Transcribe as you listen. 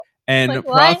And Like,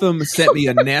 what? Pratham sent me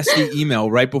a nasty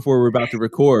email right before we were about to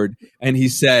record, and he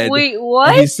said, Wait,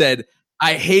 what? He said,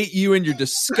 "I hate you and your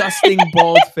disgusting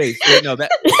bald face." Wait, no,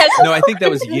 I think that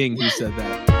was Ying who said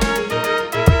that.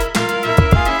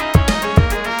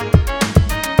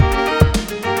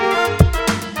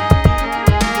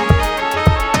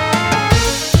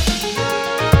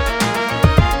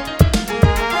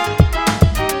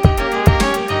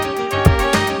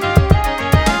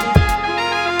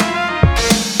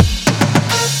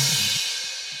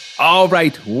 All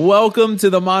right, welcome to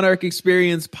the Monarch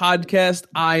Experience Podcast.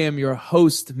 I am your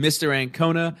host, Mr.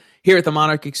 Ancona. Here at the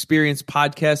Monarch Experience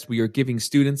Podcast, we are giving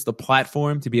students the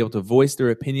platform to be able to voice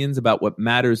their opinions about what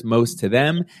matters most to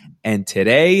them. And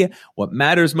today, what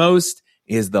matters most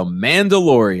is the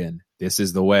Mandalorian. This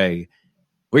is the way.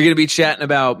 We're going to be chatting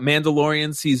about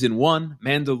Mandalorian Season 1,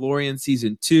 Mandalorian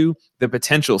Season 2, the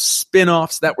potential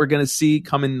spin-offs that we're going to see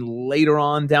coming later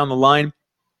on down the line.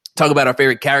 Talk about our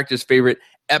favorite characters, favorite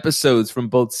episodes from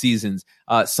both seasons,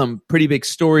 some pretty big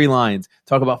storylines,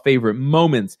 talk about favorite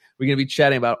moments. We're going to be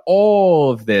chatting about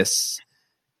all of this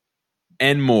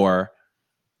and more.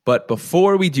 But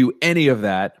before we do any of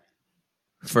that,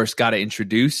 first got to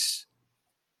introduce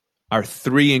our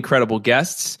three incredible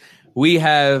guests. We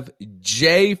have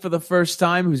Jay for the first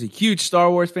time, who's a huge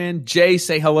Star Wars fan. Jay,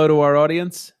 say hello to our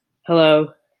audience.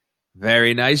 Hello.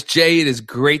 Very nice. Jay, it is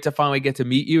great to finally get to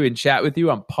meet you and chat with you.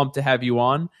 I'm pumped to have you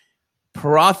on.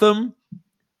 Pratham.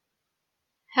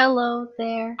 Hello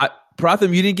there.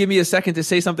 Pratham, you didn't give me a second to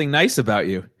say something nice about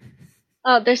you.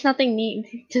 Oh, there's nothing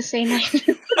neat to say nice.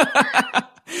 Do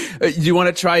you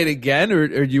want to try it again, or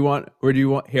do you want?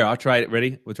 Here, I'll try it.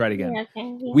 Ready? We'll try it again. Yeah,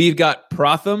 okay, yeah. We've got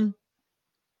Pratham.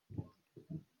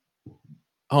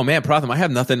 Oh man, Pratham, I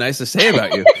have nothing nice to say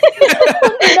about you.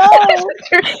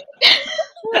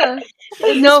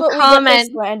 No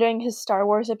comment. Slandering his Star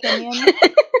Wars opinion.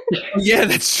 Yeah,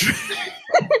 that's true.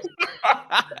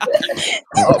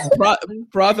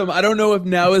 Pratham, I don't know if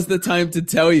now is the time to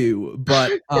tell you,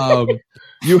 but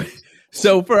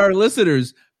So for our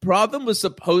listeners, Pratham was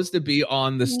supposed to be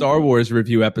on the Star Wars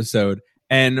review episode,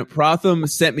 and Pratham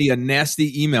sent me a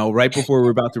nasty email right before we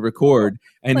were about to record,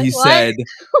 and Like, he what?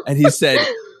 said,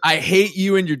 "I hate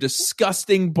you and your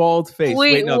disgusting bald face."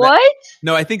 Wait, no, what?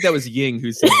 No, I think that was Ying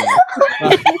who said that.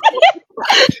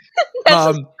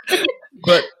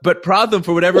 But Pratham,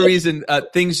 for whatever reason,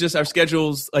 things just, our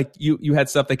schedules, like you had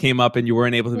stuff that came up and you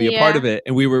weren't able to be a part of it,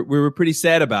 and we were pretty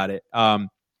sad about it. And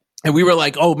we were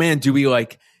like, oh man, do we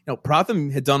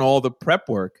Pratham had done all the prep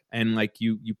work, and like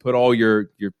you put all your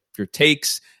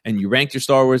takes and you ranked your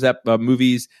Star Wars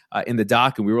movies in the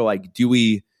doc, and we were like, do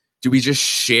we just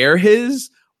share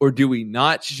his or do we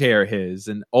not share his?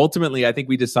 And ultimately, I think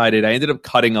we decided, I ended up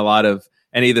cutting a lot of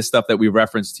any of the stuff that we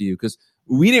referenced to you, because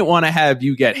we didn't want to have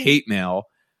you get hate mail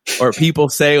or people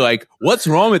say like, what's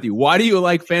wrong with you? Why do you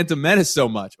like Phantom Menace so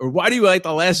much? Or why do you like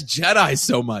The Last Jedi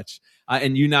so much?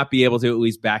 And you not be able to at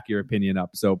least back your opinion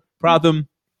up. So Pratham,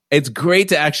 it's great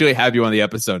to actually have you on the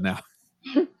episode now.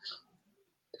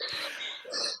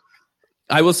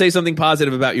 I will say something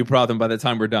positive about you, Pratham, by the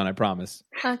time we're done, I promise.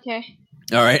 Okay.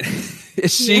 All right.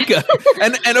 Ashika.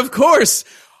 And of course,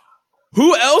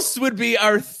 who else would be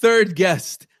our third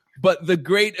guest but the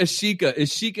great Ashika?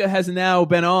 Ashika has now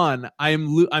been on.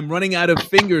 I'm running out of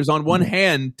fingers on one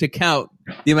hand to count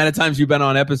the amount of times you've been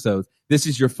on episodes. This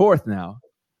is your fourth now.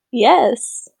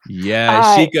 Yes.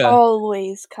 Yeah, Ashika. I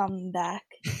always come back.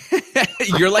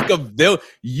 You're like a villain.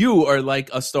 You are like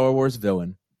a Star Wars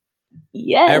villain.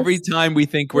 Yes. Every time we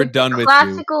think we're done with you.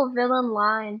 Classical villain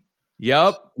line.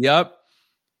 Yep.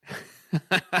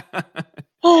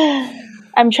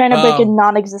 I'm trying to break a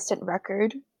non-existent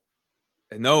record.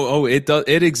 No, it does.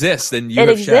 It exists, and you It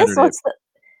have exists? shattered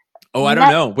it. I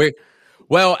don't know.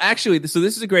 Well, actually, so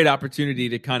this is a great opportunity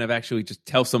to kind of actually just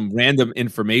tell some random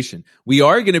information. We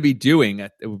are going to be doing,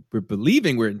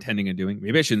 we're intending on doing,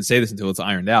 maybe I shouldn't say this until it's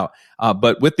ironed out,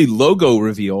 but with the logo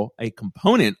reveal, a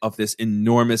component of this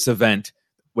enormous event.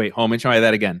 Wait, hold on, let me try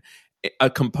that again. A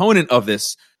component of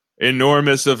this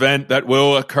enormous event that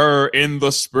will occur in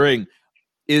the spring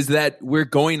is that we're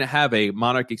going to have a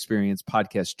Monarch Experience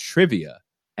podcast trivia,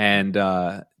 and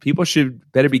people should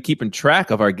better be keeping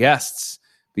track of our guests,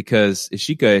 because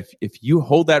Ashika, if you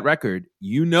hold that record,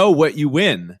 you know what you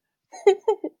win.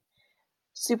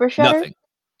 Super Shredder?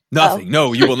 Nothing. Oh.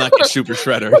 No, you will not get Super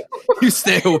Shredder. You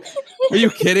stay. Are you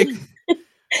kidding?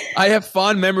 I have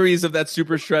fond memories of that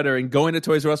Super Shredder and going to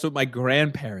Toys R Us with my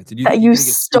grandparents. And you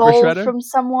stole from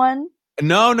someone?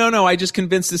 No. I just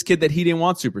convinced this kid that he didn't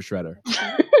want Super Shredder.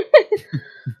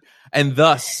 And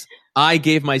thus, I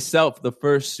gave myself the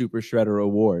first Super Shredder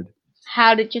award.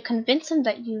 How did you convince him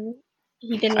that you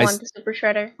he didn't want the Super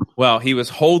Shredder. Well, he was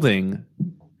holding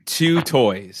 2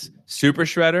 toys. Super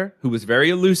Shredder, who was very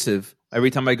elusive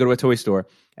every time I go to a toy store,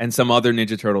 and some other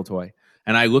Ninja Turtle toy.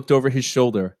 And I looked over his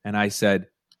shoulder and I said,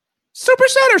 Super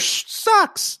Shredder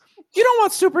sucks. You don't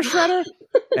want Super Shredder.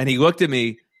 And he looked at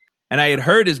me, and I had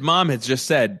heard his mom had just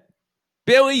said,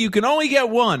 Billy, you can only get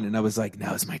one. And I was like,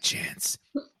 now's my chance.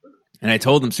 And I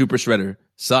told him Super Shredder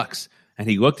sucks. And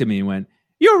he looked at me and went,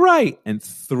 you're right, and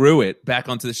threw it back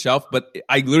onto the shelf. But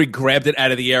I literally grabbed it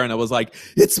out of the air and I was like,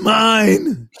 it's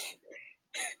mine.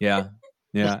 Yeah.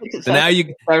 So now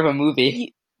you start of a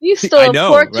movie. You stole a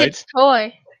poor kid's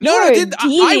toy. No, You're I didn't. a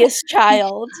devious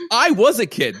child. I was a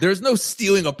kid. There's no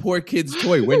stealing a poor kid's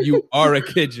toy when you are a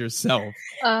kid yourself.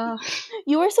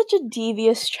 You are such a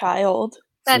devious child.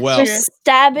 That's well, true.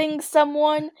 Stabbing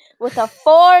someone with a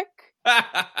fork.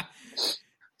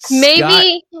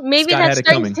 Maybe Scott that's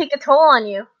starting to take a toll on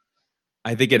you.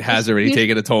 I think it has already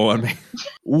taken a toll on me.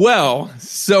 Well,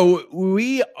 so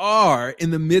we are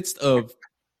in the midst of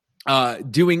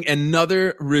doing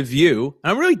another review.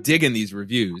 I'm really digging these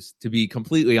reviews, to be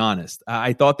completely honest.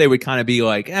 I thought they would kind of be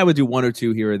like, we'll do 1 or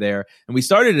 2 here or there. And we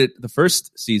started it the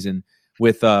first season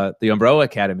with the Umbrella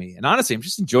Academy. And honestly, I'm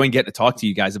just enjoying getting to talk to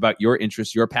you guys about your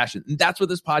interests, your passion. And that's what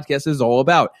this podcast is all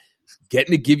about.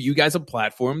 Getting to give you guys a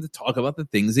platform to talk about the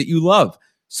things that you love.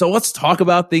 So let's talk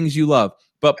about things you love.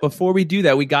 But before we do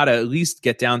that, we got to at least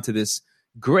get down to this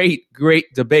great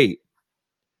debate.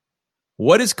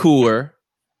 What is cooler,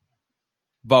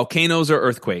 volcanoes or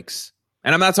earthquakes?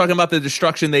 And I'm not talking about the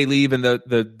destruction they leave and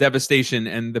the devastation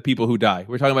and the people who die.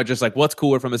 We're talking about just like what's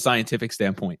cooler from a scientific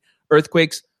standpoint,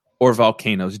 earthquakes or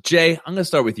volcanoes. Jay, I'm going to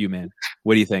start with you, man.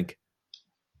 What do you think?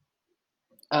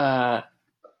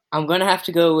 I'm going to have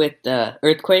to go with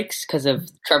earthquakes because of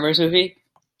Tremors movie.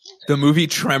 The movie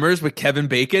Tremors with Kevin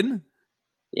Bacon?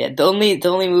 Yeah, the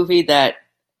only movie that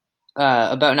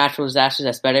about natural disasters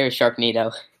that's better is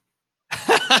Sharknado.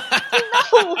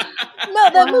 No,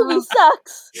 that movie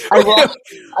sucks. I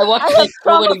watched like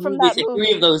so many from movies, that movie.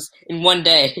 3 of those in one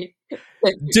day.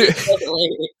 Dude.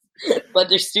 But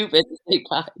they're stupid at the same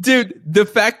time. Dude, the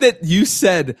fact that you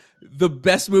said the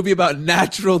best movie about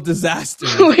natural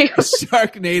disasters,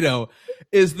 Sharknado,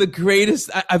 is the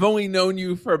greatest. I've only known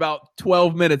you for about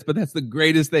 12 minutes, but that's the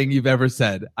greatest thing you've ever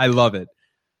said. I love it.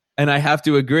 And I have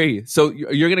to agree. So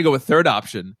you're going to go with third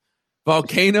option.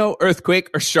 Volcano, earthquake,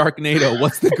 or Sharknado?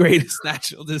 What's the greatest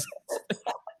natural disaster?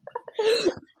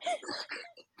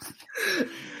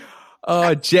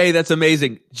 Oh, Jay, that's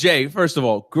amazing. Jay, first of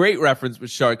all, great reference with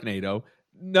Sharknado.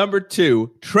 Number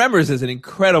 2, Tremors is an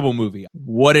incredible movie.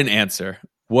 What an answer.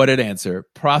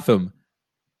 Pratham,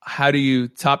 how do you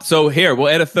top? So here, we'll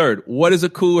add a third. What is a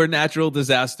cooler natural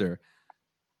disaster?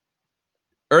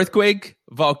 Earthquake,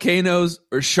 volcanoes,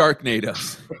 or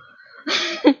Sharknadoes?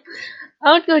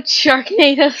 I would go with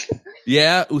Sharknado.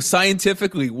 Yeah,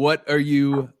 scientifically, what are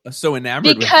you so enamored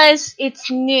with? Because it's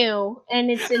new,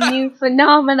 and it's a new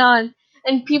phenomenon,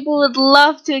 and people would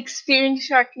love to experience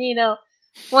Sharknado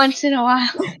once in a while,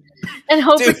 and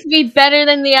hope it to be better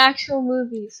than the actual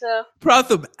movie. So,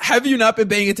 Pratham, have you not been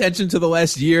paying attention to the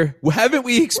last year? Haven't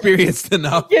we experienced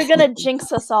enough? You're gonna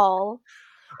jinx us all.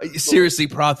 Seriously,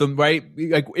 Pratham, right?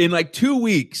 Like in 2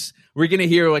 weeks, we're gonna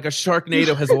hear like a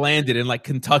Sharknado has landed in like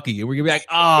Kentucky, and we're gonna be like,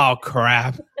 "Oh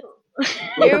crap!"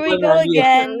 Here we go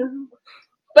again.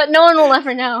 But no one will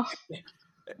ever know.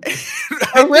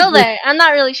 Or will they? I'm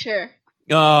not really sure.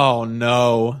 Oh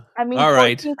no! I mean, all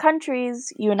 14 right,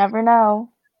 countries. You never know.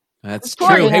 that's Of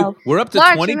course. true. Hey, You know. we're up to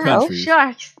Sharks, 20 no, countries.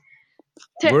 Sharks.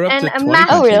 We're up and to a 20 massive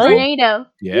countries. Oh, really? tornado.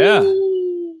 Yeah.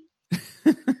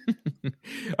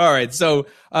 All right. So,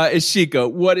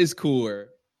 Ishika, what is cooler?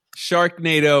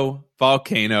 Sharknado,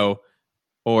 volcano,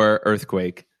 or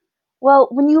earthquake? Well,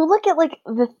 when you look at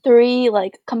the 3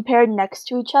 compared next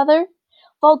to each other,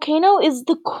 Volcano is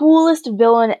the coolest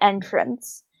villain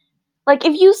entrance. Like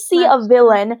if you see a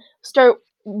villain start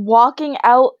walking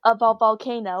out of a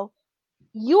volcano,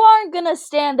 you aren't gonna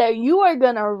stand there. You are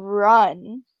gonna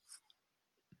run.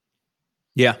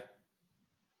 Yeah,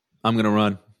 I'm gonna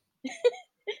run.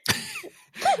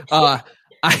 I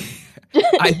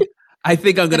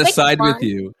think I'm gonna side with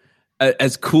you.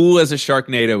 As cool as a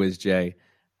Sharknado is, Jay,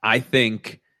 I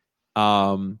think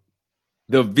the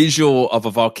visual of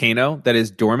a volcano that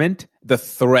is dormant, the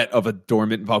threat of a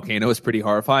dormant volcano is pretty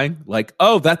horrifying. Like,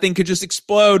 oh, that thing could just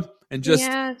explode and just,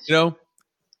 how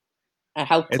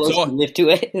close you live to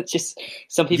it. It's just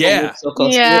some people live so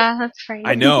close to it. Yeah, that's right.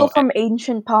 I know. People from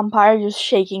ancient Pompeii are just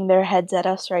shaking their heads at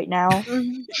us right now.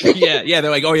 Yeah,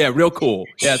 they're like, oh yeah, real cool.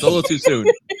 Yeah, it's a little too soon.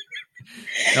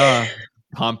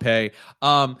 Pompeii.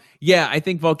 Yeah, I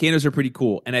think volcanoes are pretty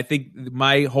cool, and I think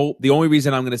the only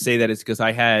reason I'm going to say that is because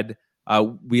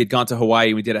we had gone to Hawaii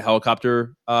and we did a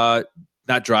helicopter, not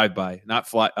drive-by, not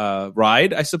fly,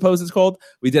 ride, I suppose it's called.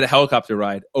 We did a helicopter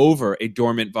ride over a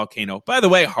dormant volcano. By the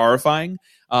way, horrifying.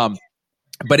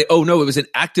 But it was an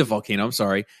active volcano. I'm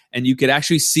sorry, and you could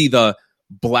actually see the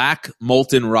black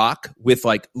molten rock with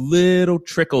like little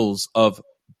trickles of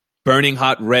burning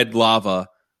hot red lava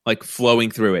like flowing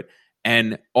through it.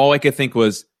 And all I could think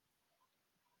was,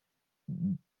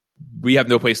 we have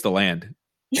no place to land.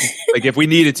 Like if we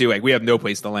needed to, like we have no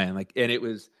place to land. Like, and it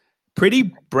was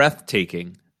pretty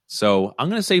breathtaking. So I'm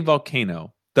gonna say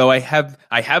volcano. Though I have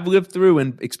lived through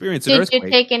and experienced an earthquake. Did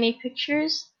you take any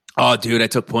pictures? Oh, dude, I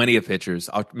took plenty of pictures.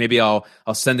 I'll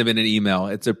send them in an email.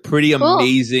 It's a pretty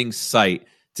amazing sight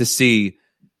to see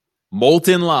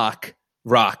molten rock,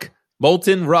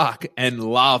 and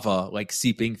lava like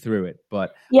seeping through it.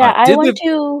 But yeah, I went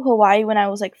to Hawaii when I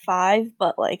was like 5,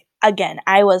 but like again,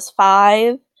 I was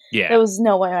 5. Yeah, there was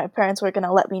no way my parents were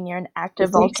gonna let me near an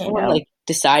active volcano. Someone, like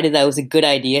decided that it was a good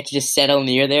idea to just settle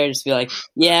near there, just be like,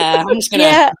 yeah, I'm just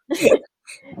gonna.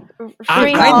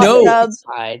 I know.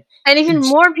 And even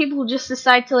more people just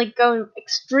decide to like go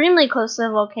extremely close to the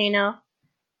volcano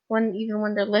when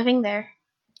they're living there.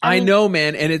 I know,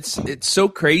 man, and it's so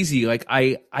crazy. Like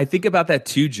I think about that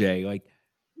too, Jay. Like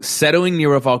settling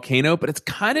near a volcano, but it's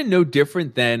kind of no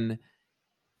different than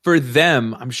for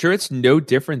them. I'm sure it's no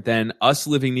different than us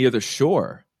living near the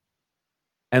shore.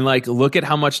 And like, look at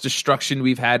how much destruction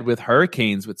we've had with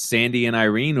hurricanes, with Sandy and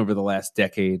Irene over the last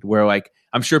decade. Where like,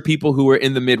 I'm sure people who are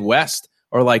in the Midwest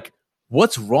are like,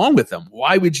 "What's wrong with them?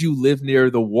 Why would you live near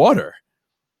the water?"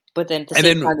 But then at the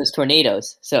same time, there's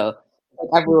tornadoes. So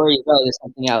like, everywhere you go, there's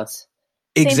something else.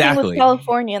 Exactly. Same thing with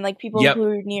California and like people who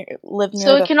live near.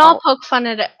 So we can all poke fun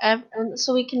at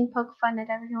So we can poke fun at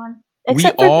everyone,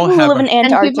 except for people who live in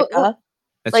Antarctica.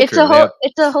 Like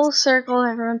it's a whole circle,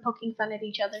 everyone poking fun at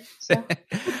each other. So.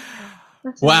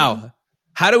 Wow. Amazing.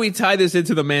 How do we tie this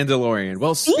into the Mandalorian?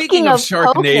 Well, speaking of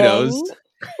Sharknadoes.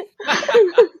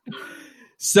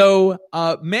 So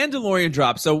Mandalorian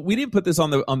dropped. So we didn't put this on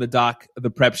the doc,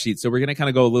 the prep sheet. So we're going to kind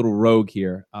of go a little rogue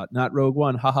here. Not Rogue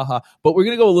One, ha ha ha. But we're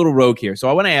going to go a little rogue here. So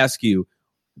I want to ask you,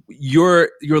 your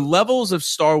levels of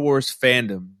Star Wars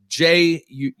fandom. Jay,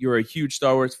 you're a huge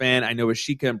Star Wars fan. I know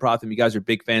Ashika and Pratham, you guys are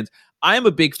big fans. I am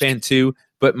a big fan too,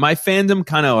 but my fandom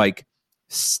kind of like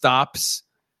stops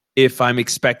if I'm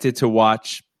expected to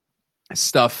watch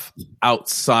stuff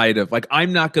outside of, like,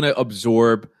 I'm not going to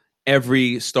absorb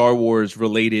every Star Wars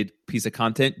related piece of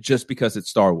content just because it's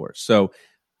Star Wars. So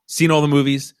seen all the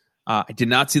movies. I did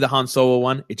not see the Han Solo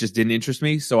one. It just didn't interest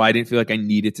me. So I didn't feel like I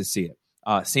needed to see it.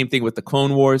 Same thing with the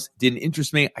Clone Wars. Didn't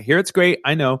interest me. I hear it's great.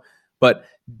 I know, but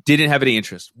didn't have any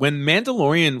interest. When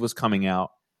Mandalorian was coming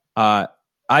out,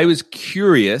 I was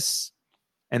curious,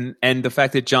 and the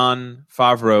fact that Jon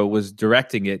Favreau was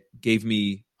directing it gave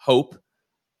me hope.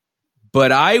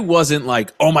 But I wasn't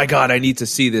like, oh my God, I need to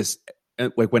see this.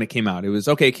 Like when it came out, it was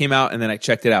okay. It came out, and then I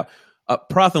checked it out.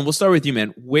 Pratham, we'll start with you,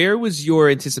 man. Where was your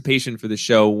anticipation for the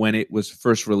show when it was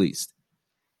first released?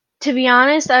 To be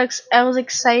honest, I was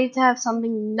excited to have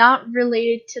something not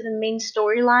related to the main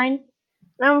storyline.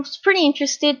 And I was pretty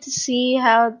interested to see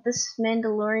how this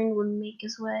Mandalorian would make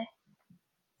his way.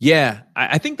 Yeah,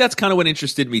 I think that's kind of what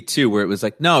interested me too, where it was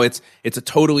like, no, it's a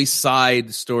totally side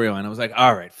storyline. I was like,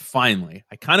 all right, finally.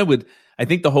 I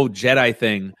think the whole Jedi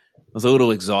thing was a little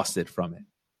exhausted from it.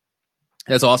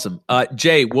 That's awesome.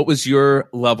 Jay, what was your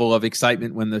level of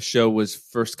excitement when the show was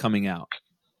first coming out?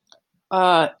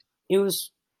 I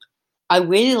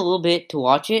waited a little bit to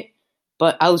watch it,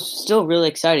 but I was still really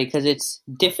excited because it's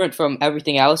different from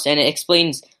everything else, and it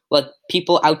explains what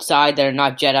people outside that are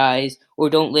not Jedis or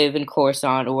don't live in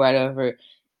Coruscant or whatever,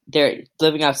 they're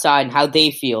living outside and how they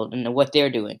feel and what they're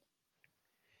doing.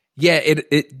 Yeah,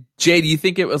 Jay, do you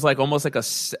think it was like almost like a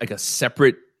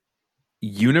separate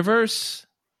universe?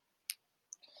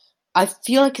 I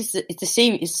feel like it's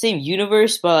the same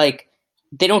universe, but like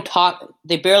they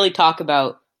barely talk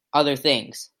about other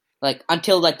things. Like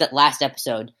until like that last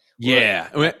episode.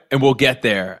 Yeah, and we'll get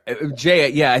there. Jay,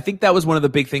 yeah, I think that was one of the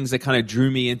big things that kind of drew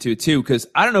me into it too, because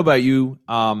I don't know about you,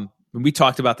 we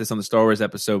talked about this on the Star Wars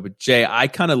episode, but Jay, I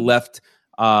kind of left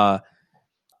The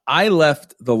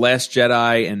Last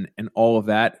Jedi and all of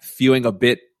that feeling a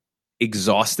bit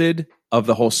exhausted of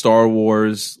the whole Star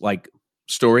Wars like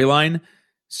storyline.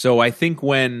 So I think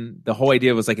when the whole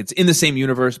idea was like it's in the same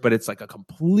universe, but it's like a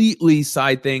completely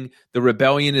side thing, the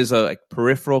rebellion is a like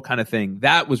peripheral kind of thing,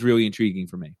 that was really intriguing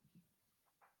for me.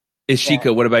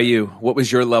 Ishika, What about you? What was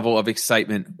your level of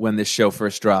excitement when this show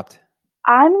first dropped?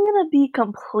 I'm gonna be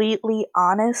completely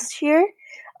honest here.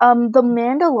 The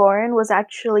Mandalorian was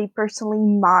actually personally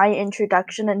my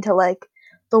introduction into like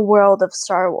the world of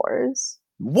Star Wars.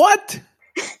 What?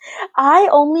 I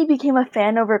only became a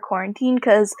fan over quarantine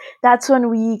because that's when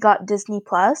we got Disney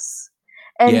Plus.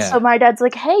 And so Yeah. my dad's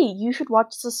like, hey, you should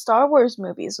watch the Star Wars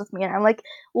movies with me. And I'm like,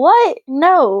 what?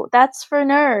 No, that's for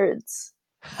nerds.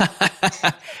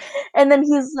 And then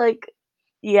he's like,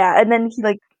 yeah. And then he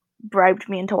like bribed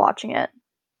me into watching it.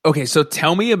 Okay, so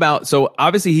tell me about. So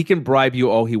obviously he can bribe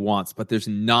you all he wants, but there's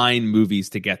 9 movies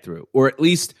to get through, or at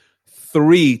least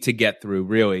 3 to get through,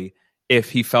 really,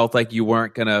 if he felt like you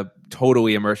weren't going to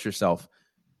totally immerse yourself.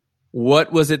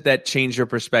 What was it that changed your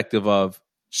perspective of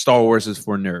Star Wars is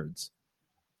for nerds?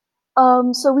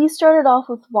 So we started off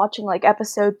with watching like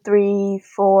episode 3,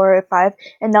 4, 5,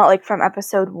 and not like from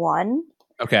episode 1.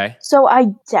 Okay. So I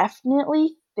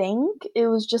definitely think it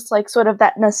was just like sort of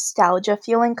that nostalgia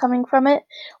feeling coming from it,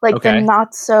 like the Okay.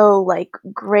 not so like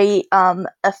great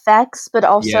effects, but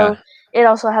also it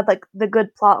also had like the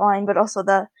good plot line, but also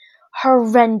the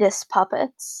horrendous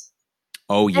puppets.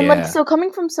 Oh And like yeah. so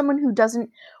coming from someone who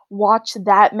doesn't watch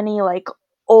that many like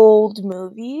old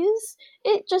movies,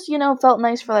 it just, felt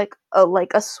nice for like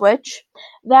a switch.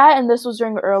 That and this was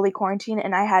during early quarantine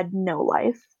and I had no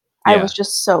life. I Yeah. was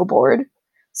just so bored.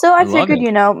 So I I love figured,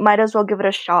 it. might as well give it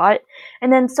a shot.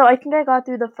 And then so I think I got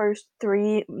through the first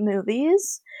 3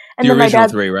 movies. And The then my original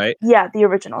dad 3, right? Yeah, the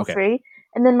original Okay. 3.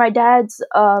 And then my dad's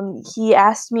he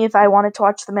asked me if I wanted to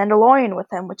watch The Mandalorian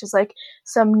with him, which is like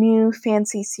some new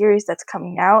fancy series that's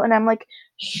coming out, and I'm like,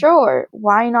 sure,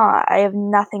 why not? I have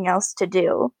nothing else to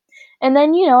do. And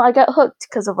then, I got hooked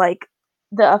because of like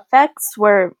the effects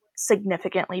were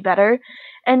significantly better.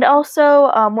 And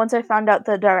also, once I found out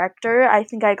the director, I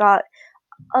think I got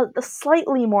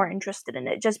slightly more interested in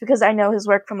it just because I know his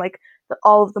work from like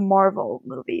all of the Marvel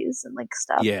movies and like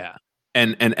stuff. Yeah.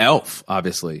 And Elf,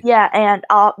 obviously. Yeah, and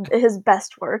his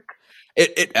best work.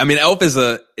 I mean, Elf is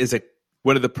a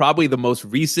one of the probably the most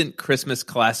recent Christmas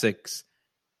classics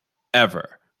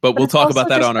ever. But we'll talk about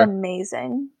that on our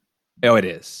amazing. Oh, it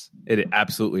is. It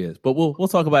absolutely is. But we'll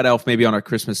talk about Elf maybe on our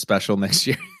Christmas special next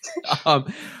year.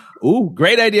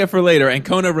 Great idea for later. And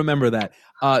Kona, remember that.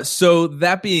 So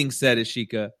that being said,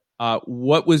 Ishika,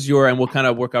 what was your, and we'll kind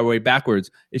of work our way backwards.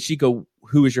 Ishika,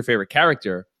 who is your favorite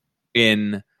character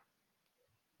in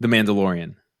The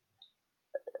Mandalorian?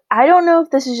 I don't know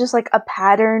if this is just like a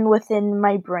pattern within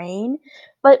my brain,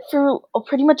 but for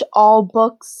pretty much all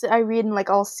books I read and like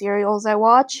all serials I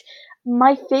watch,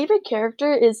 my favorite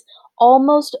character is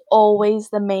almost always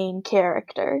the main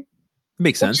character.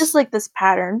 Makes sense. It's just like this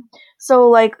pattern. So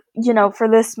like, for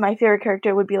this, my favorite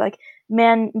character would be like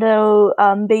Mando,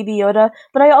 Baby Yoda,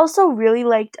 but I also really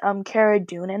liked Cara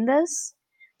Dune in this,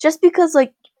 just because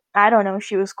like, I don't know,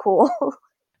 she was cool.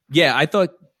 Yeah, I thought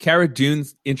Cara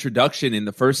Dune's introduction in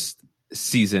the first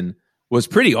season was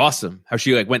pretty awesome. How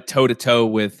she like went toe to toe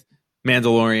with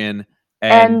Mandalorian,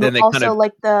 and then they also kind of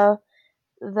like the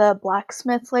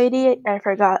blacksmith lady. I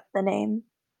forgot the name.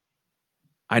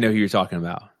 I know who you're talking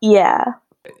about. Yeah.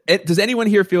 Does anyone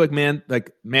here feel like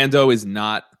Mando is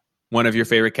not one of your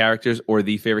favorite characters or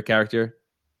the favorite character?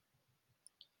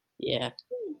 Yeah.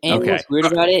 And what's weird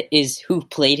about it is who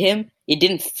played him. It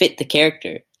didn't fit the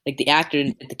character. Like the actor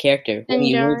didn't fit the character. When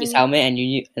you moved his helmet and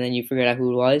then you figured out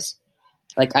who it was.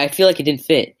 Like I feel like it didn't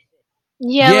fit.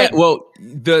 Yeah. Well,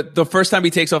 the first time he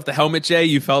takes off the helmet, Jay,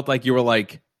 you felt like you were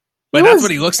like, "But that's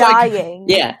what he looks dying. like."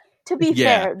 Yeah. To be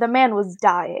fair, the man was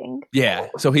dying. Yeah.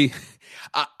 So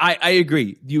I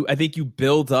agree. I think you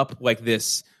build up like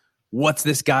this. What's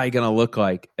this guy gonna look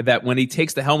like? That when he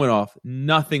takes the helmet off,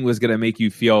 nothing was gonna make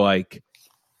you feel like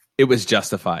it was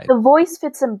justified. The voice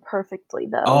fits him perfectly,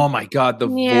 though. Oh my God, the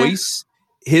voice,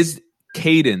 his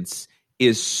cadence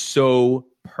is so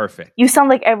perfect. You sound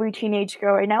like every teenage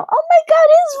girl right now. Oh my God,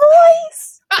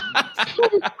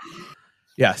 his voice!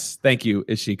 Yes, thank you,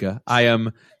 Ishika.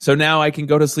 So now I can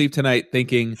go to sleep tonight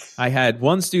thinking I had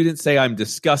one student say I'm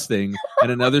disgusting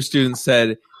and another student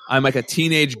said I'm like a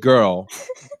teenage girl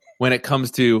when it comes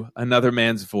to another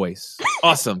man's voice.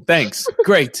 Awesome. Thanks.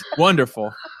 Great.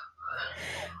 Wonderful.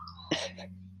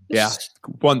 Yeah.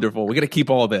 Wonderful. We're going to keep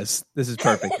all this. This is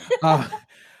perfect. All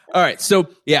right. So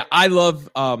yeah, I love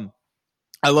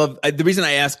the reason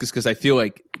I ask is because I feel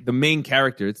like the main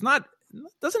character, it's not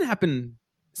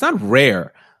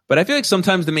rare, but I feel like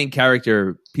sometimes the main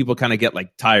character people kind of get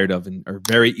like tired of and are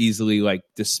very easily like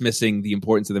dismissing the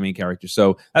importance of the main character.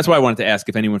 So that's why I wanted to ask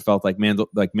if anyone felt like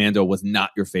Mando was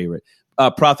not your favorite.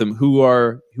 Pratham,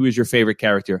 who is your favorite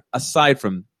character aside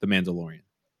from the Mandalorian?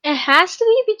 It has to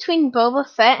be between Boba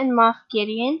Fett and Moff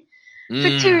Gideon.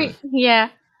 Yeah.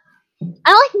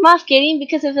 I like Moff Gideon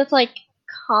because of its like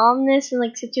calmness and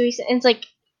like situation, and it's like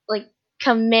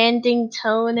commanding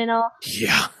tone and all,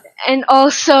 Yeah. and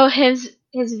also his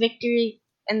victory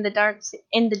in the dark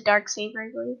saber, I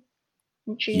believe.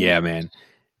 Yeah, man.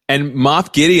 And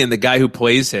Moff Gideon, the guy who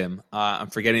plays him, I'm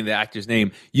forgetting the actor's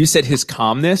name. You said his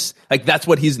calmness, like that's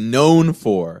what he's known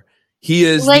for. He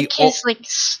is like his like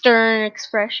stern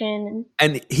expression,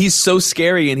 and he's so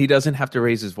scary, and he doesn't have to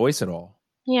raise his voice at all.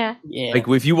 Yeah. Like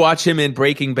if you watch him in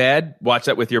Breaking Bad, watch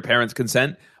that with your parents'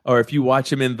 consent, or if you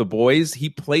watch him in The Boys, he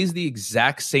plays the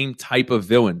exact same type of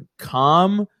villain.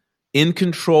 Calm, in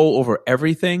control over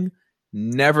everything,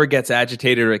 never gets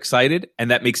agitated or excited,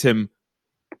 and that makes him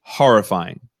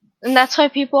horrifying. And that's why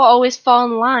people always fall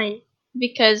in line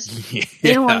because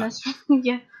they don't want to.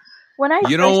 Yeah. When I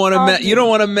you don't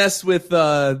want to mess with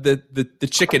the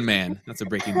Chicken Man. That's a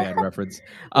Breaking Bad reference.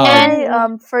 When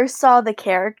I first saw the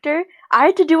character, I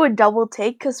had to do a double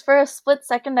take because for a split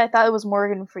second I thought it was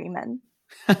Morgan Freeman.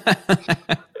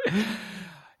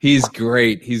 He's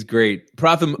great. He's great.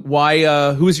 Pratham,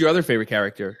 why? Who's your other favorite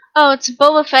character? Oh, it's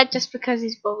Boba Fett just because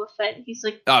he's Boba Fett. He's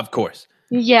like, of course.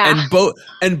 Yeah.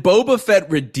 And Boba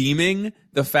Fett redeeming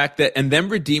the fact that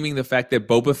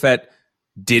Boba Fett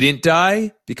didn't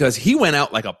die because he went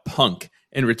out like a punk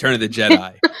in Return of the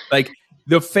Jedi. Like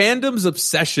the fandom's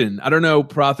obsession. I don't know,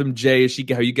 Pratham, Jay,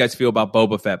 how you guys feel about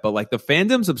Boba Fett, but like the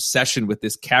fandom's obsession with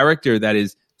this character that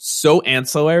is so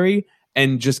ancillary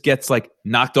and just gets like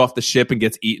knocked off the ship and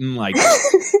gets eaten like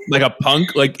like a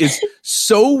punk, like is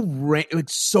so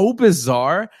so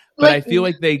bizarre. But I feel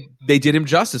like they did him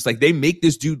justice. Like they make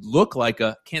this dude look like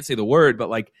can't say the word, but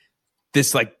like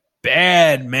this like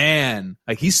bad man.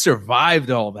 Like he survived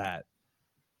all that.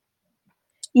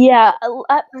 Yeah,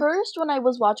 at first when I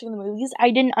was watching the movies,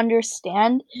 I didn't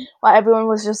understand why everyone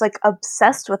was just like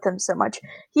obsessed with him so much.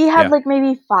 He had like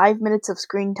maybe 5 minutes of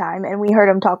screen time, and we heard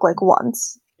him talk like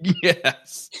once.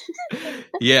 Yes.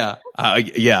 Yeah.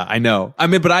 Yeah, I know. I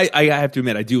mean, but I have to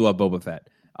admit, I do love Boba Fett.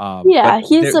 Yeah,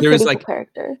 he's a pretty cool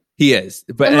character. He is.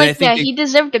 But and I think he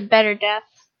deserved a better death.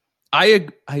 I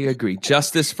agree.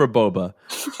 Justice for Boba.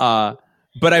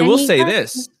 But I will say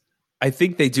this. I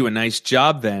think they do a nice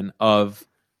job then of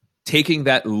taking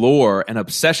that lore and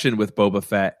obsession with Boba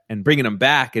Fett and bringing him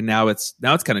back, and now it's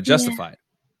kind of justified.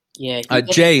 Yeah.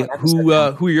 Jay, who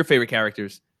are your favorite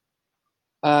characters?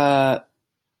 Fennec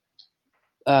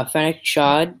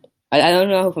Shad. I don't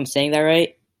know if I'm saying that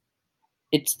right.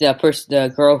 It's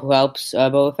the girl who helps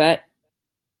Boba Fett.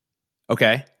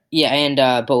 Okay. Yeah, and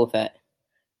Boba Fett.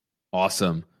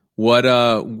 Awesome. What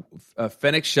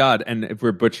Fennec Shad, and if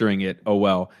we're butchering it, oh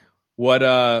well. What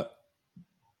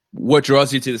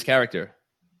draws you to this character?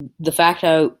 The fact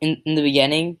how in the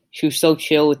beginning she was so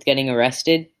chill with getting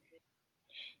arrested,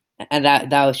 and that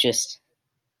was just,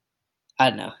 I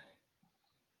don't know.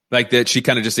 Like that she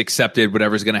kind of just accepted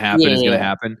whatever's going to happen is going to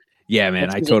happen. Yeah,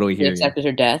 man, I totally hear you. She accepted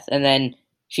her death, and then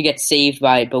she gets saved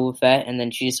by Boba Fett, and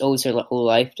then she just owes her whole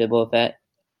life to Boba Fett.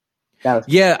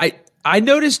 Yeah, I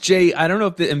noticed, Jay, I don't know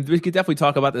if and we could definitely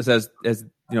talk about this as you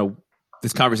know,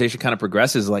 this conversation kind of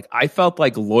progresses. Like I felt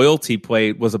like loyalty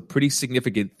play was a pretty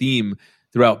significant theme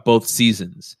throughout both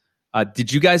seasons.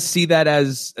 Did you guys see that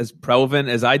as prevalent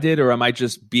as I did, or am I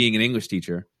just being an English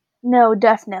teacher? No,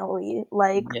 definitely.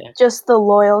 Like just the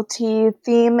loyalty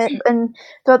theme and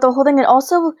throughout the whole thing, and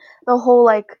also the whole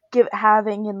like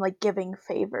having and like giving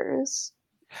favors.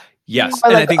 Yes, or,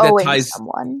 and like, I think that ties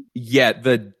someone. Yeah,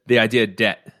 the idea of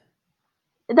debt.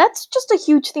 That's just a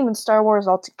huge theme in Star Wars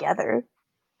altogether.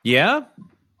 Yeah?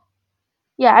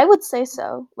 Yeah, I would say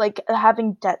so. Like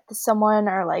having debt to someone,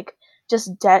 or like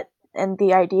just debt and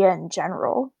the idea in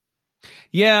general.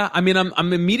 Yeah, I mean,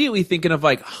 I'm immediately thinking of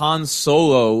like Han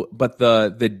Solo, but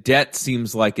the debt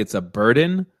seems like it's a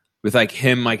burden with like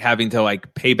him like having to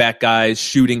like pay back guys,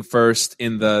 shooting first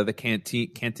in the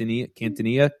cantina.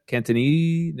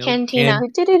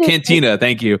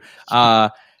 Thank you.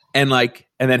 And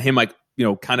then him like, you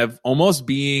know, kind of almost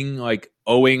being like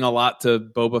owing a lot to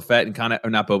Boba Fett and kind of,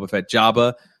 or not Boba Fett,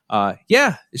 Jabba.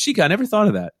 Yeah, Sheikah, I never thought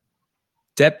of that.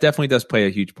 Debt definitely does play a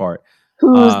huge part.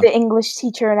 Who's the English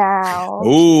teacher now?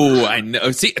 Oh, I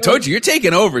know. See, I told you, you're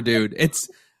taking over, dude.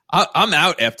 I'm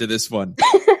out after this one.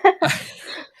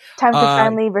 Time to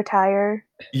finally retire.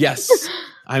 Yes,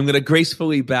 I'm going to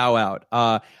gracefully bow out.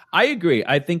 I agree.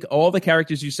 I think all the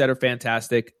characters you said are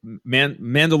fantastic.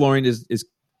 Mandalorian is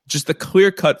just the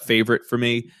clear-cut favorite for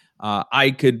me. And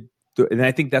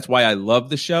I think that's why I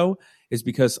love the show, is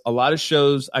because a lot of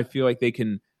shows, I feel like they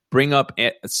can bring up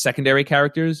secondary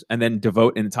characters and then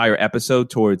devote an entire episode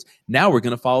towards, now we're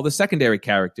going to follow the secondary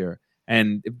character.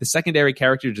 And if the secondary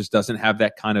character just doesn't have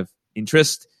that kind of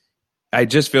interest, I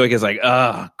just feel like it's like,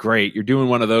 great. You're doing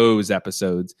one of those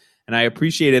episodes. And I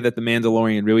appreciated that The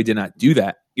Mandalorian really did not do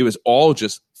that. It was all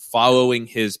just following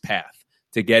his path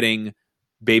to getting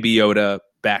Baby Yoda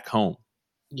back home.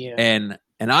 Yeah. And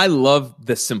I love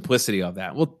the simplicity of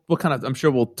that. We'll I'm sure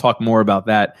we'll talk more about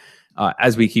that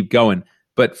as we keep going.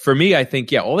 But for me, I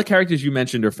think, all the characters you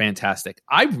mentioned are fantastic.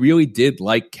 I really did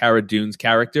like Cara Dune's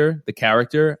character. The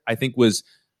character, I think, was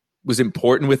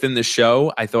important within the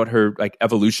show. I thought her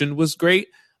evolution was great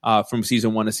from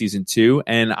season 1 to season 2.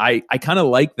 And I kind of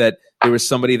like that there was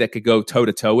somebody that could go toe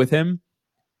to toe with him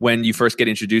when you first get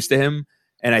introduced to him.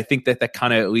 And I think that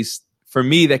kind of, at least for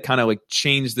me, that kind of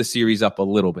changed the series up a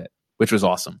little bit, which was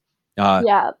awesome.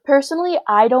 Personally,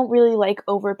 I don't really like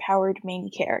overpowered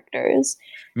main characters.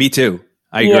 Me too.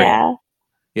 I agree.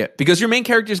 Yeah, because your main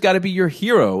character's got to be your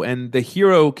hero, and the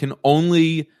hero you can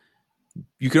only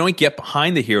get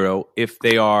behind the hero if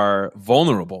they are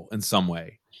vulnerable in some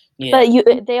way. Yeah.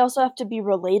 But they also have to be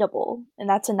relatable, and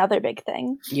that's another big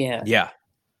thing. Yeah.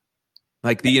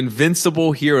 Like the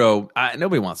invincible hero,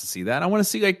 nobody wants to see that. I want to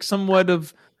see somewhat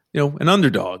of an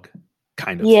underdog,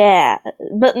 kind of. Yeah,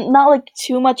 but not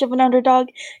too much of an underdog,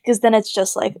 because then it's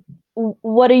just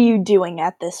what are you doing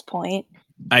at this point?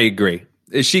 I agree.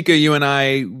 Ishika, you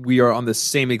and we are on the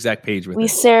same exact page with we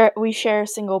share a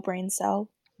single brain cell.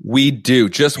 We do.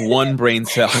 Just one brain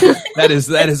cell. That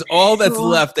is all that's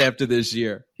left after this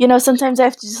year. Sometimes I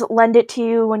have to just lend it to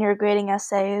you when you're grading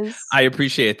essays. I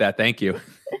appreciate that. Thank you.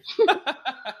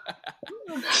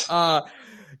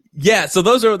 So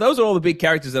those are all the big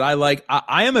characters that I like.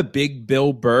 I am a big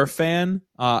Bill Burr fan.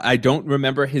 I don't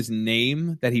remember his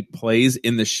name that he plays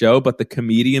in the show, but the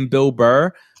comedian Bill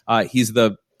Burr, he's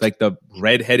the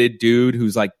redheaded dude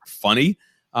who's funny,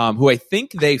 who I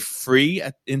think they free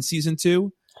in season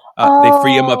 2. They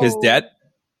free him of his debt.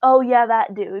 Oh yeah,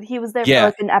 that dude. He was there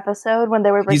for an episode when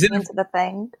they were breaking into the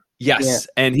thing. Yes,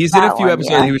 and he's in a few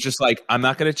episodes. And he was just I'm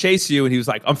not going to chase you, and he was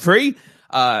like, I'm free.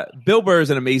 Bill Burr is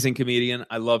an amazing comedian.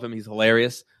 I love him. He's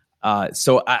hilarious.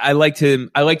 So I liked him.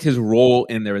 I liked his role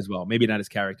in there as well. Maybe not his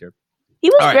character. He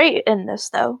was great in this,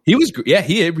 though. He was. Yeah,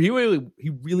 he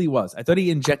really was. I thought he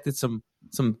injected some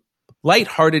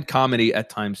lighthearted comedy at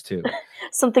times too.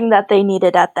 Something that they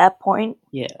needed at that point.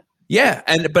 Yeah,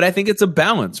 but I think it's a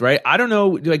balance, right? I don't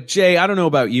know, Jay, I don't know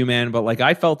about you, man, but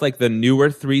I felt like the newer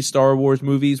 3 Star Wars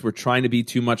movies were trying to be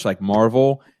too much like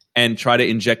Marvel and try to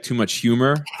inject too much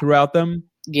humor throughout them.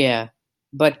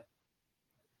 But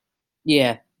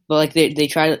they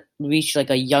try to reach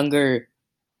a younger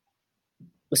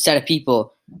set of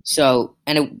people. So,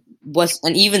 and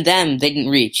even them they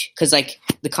didn't reach, because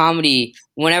the comedy,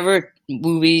 whenever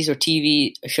movies or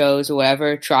TV shows or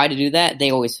whatever try to do that,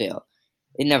 they always fail.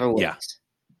 It never works.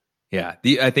 Yeah.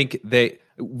 I think they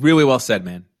really well said,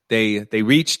 man. They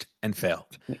reached and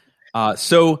failed.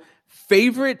 So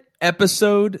favorite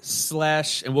episode /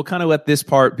 and we'll kind of let this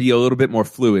part be a little bit more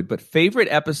fluid, but favorite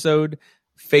episode,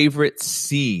 favorite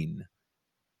scene.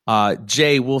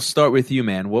 Jay, we'll start with you,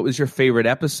 man. What was your favorite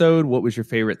episode? What was your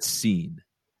favorite scene?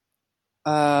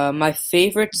 My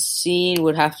favorite scene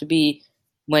would have to be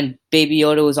when Baby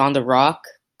Yoda was on the rock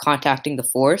contacting the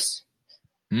Force.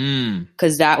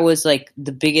 Because that was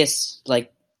the biggest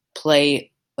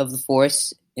play of the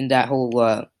Force in that whole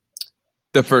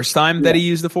the first time that he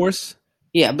used the Force.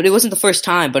 Yeah, but it wasn't the first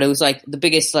time. But it was the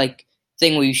biggest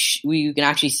thing where you can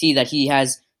actually see that he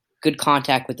has good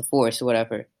contact with the Force or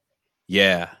whatever.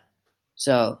 Yeah.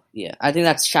 So yeah, I think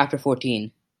that's chapter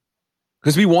 14.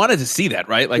 Because we wanted to see that,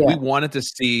 right? We wanted to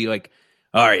see all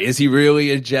right, is he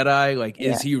really a Jedi?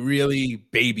 Is he really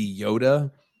Baby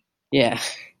Yoda? Yeah.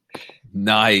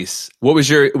 Nice. Was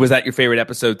that your favorite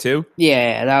episode too?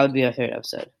 Yeah, that would be my favorite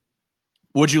episode.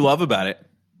 What'd you love about it?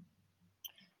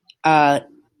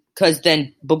 Because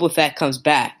then Boba Fett comes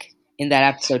back in that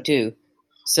episode too,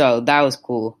 so that was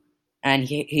cool. And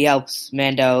he helps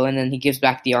Mando, and then he gives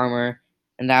back the armor,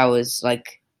 and that was kind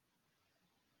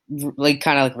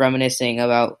of reminiscing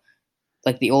about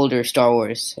the older Star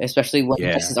Wars, especially when he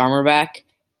gets his armor back.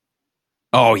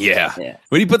 Oh, yeah.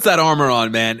 When he puts that armor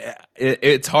on, man,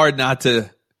 it's hard not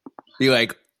to be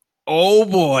oh,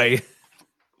 boy.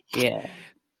 Yeah.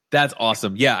 That's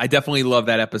awesome. Yeah, I definitely love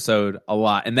that episode a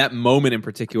lot. And that moment in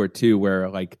particular, too, where,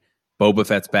 Boba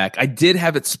Fett's back. I did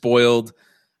have it spoiled.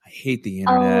 I hate the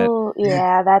internet. Oh,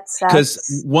 yeah, that sucks.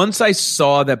 Because once I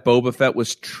saw that Boba Fett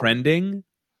was trending,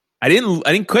 I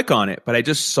didn't click on it, but I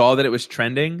just saw that it was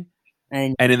trending.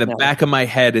 And in the back of my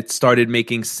head, it started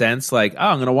making sense. I'm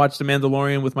going to watch The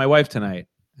Mandalorian with my wife tonight.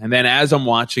 And then as I'm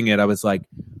watching it, I was like,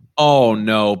 oh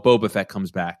no, Boba Fett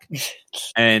comes back.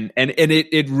 and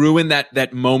it ruined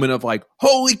that moment of like,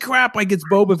 holy crap, like it's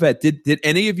Boba Fett. Did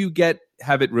any of you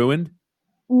have it ruined?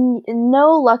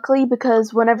 No, luckily,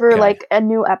 because whenever Okay. like a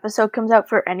new episode comes out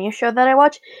for any show that I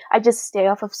watch, I just stay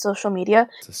off of social media.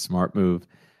 It's a smart move.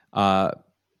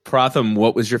 Pratham,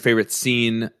 what was your favorite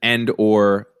scene and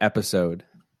or episode?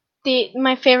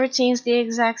 My favorite scene is the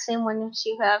exact same one that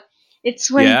you have.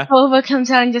 It's when Yeah? Boba comes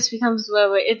out and just becomes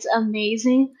Boba. It's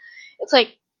amazing. It's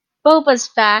like Boba's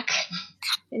back,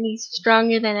 and he's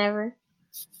stronger than ever.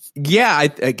 Yeah, I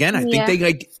think they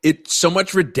like it's so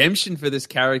much redemption for this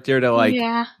character to like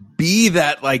be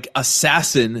that like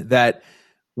assassin that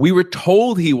we were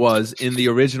told he was in the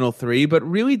original 3, but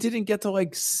really didn't get to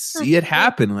like see it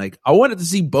happen. Like I wanted to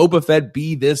see Boba Fett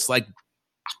be this like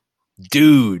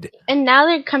dude. And now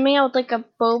they're coming out with like a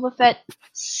Boba Fett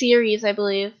series, I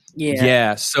believe.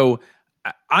 Yeah. So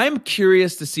I'm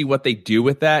curious to see what they do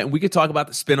with that, and we could talk about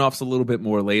the spinoffs a little bit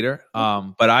more later.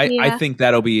 But I think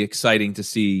that'll be exciting to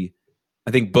see.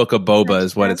 I think Book of Boba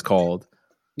is what it's called.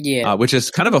 Yeah, which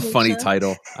is kind of a funny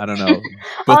title. I don't know.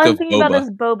 All I'm thinking about is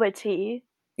Boba Tea.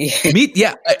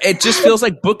 It just feels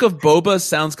like Book of Boba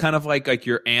sounds kind of like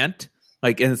your aunt.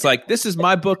 Like, and it's like, this is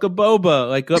my Book of Boba.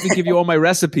 Like, let me give you all my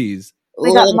recipes.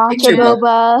 We got matcha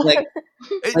boba. Like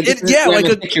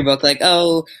a picture book. Like,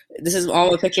 oh, this is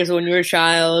all my pictures when you were a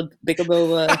child. Book of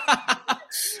Boba.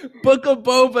 Book of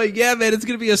Boba. Yeah, man, it's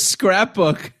gonna be a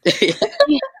scrapbook.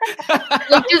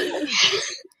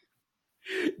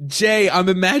 Jay, I'm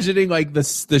imagining like the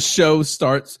show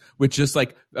starts with just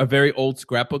like a very old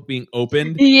scrapbook being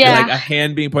opened, and like a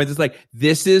hand being pointed. It's like,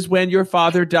 this is when your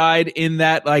father died in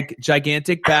that like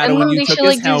gigantic battle when you took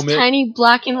his helmet. These tiny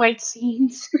black and white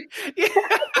scenes.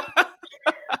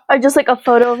 Or just like a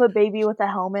photo of a baby with a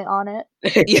helmet on it.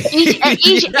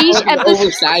 Each episode,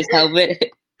 oversized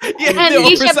helmet. And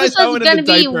each episode is going to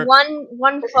be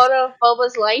one photo of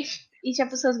Boba's life. Each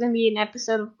episode is going to be an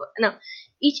episode of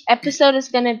Each episode is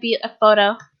going to be a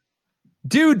photo.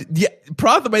 Dude, yeah,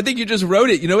 Pratham, I think you just wrote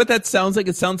it. You know what that sounds like?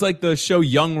 It sounds like the show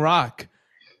Young Rock,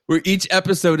 where each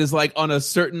episode is like on a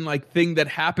certain like thing that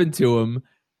happened to him,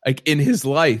 like in his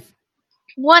life.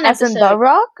 One As episode, in The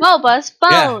Rock? Boba's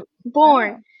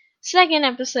born. Second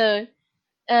episode,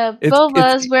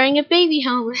 Boba's wearing a baby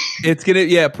helmet. It's gonna,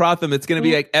 Pratham. It's gonna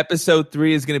be like episode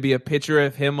 3 is gonna be a picture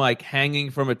of him like hanging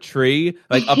from a tree,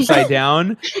 like upside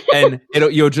down, and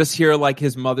you'll just hear like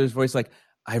his mother's voice, like,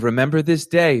 "I remember this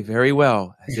day very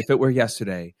well, as if it were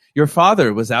yesterday. Your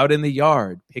father was out in the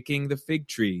yard picking the fig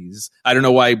trees." I don't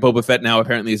know why Boba Fett now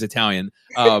apparently is Italian,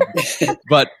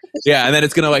 but yeah, and then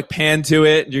it's gonna like pan to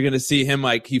it, and you're gonna see him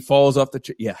like he falls off the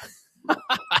tree. Yeah.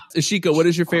 Ashika, what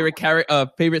is your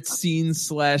favorite scene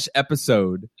 /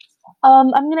 episode?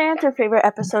 I'm gonna answer favorite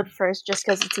episode first, just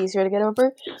because it's easier to get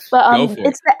over. But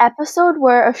it's the episode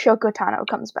where Ahsoka Tano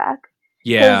comes back.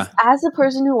 Yeah. As a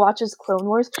person who watches Clone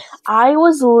Wars, I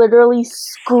was literally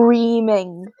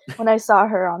screaming when I saw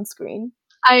her on screen.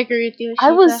 I agree with you, Ashika.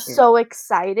 I was so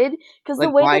excited because the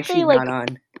way that they not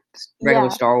on regular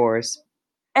Star Wars.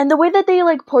 And the way that they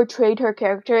like portrayed her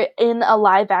character in a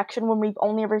live action when we've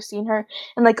only ever seen her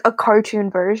in like a cartoon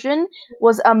version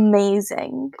was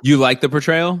amazing. You like the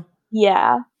portrayal?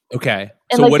 Yeah. Okay.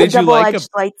 And so like what the did you like?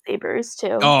 Double-edged lightsabers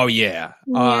too. Oh yeah.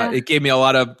 It gave me a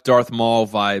lot of Darth Maul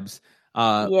vibes.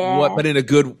 But in a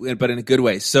good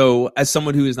way. So as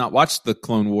someone who has not watched the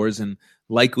Clone Wars and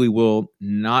likely will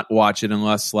not watch it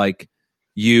unless like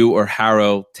you or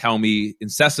Harrow tell me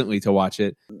incessantly to watch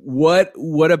it, what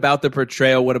about the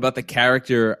portrayal, what about the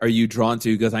character are you drawn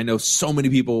to? Because I know so many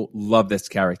people love this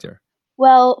character.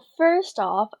 Well, first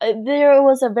off, there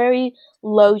was a very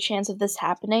low chance of this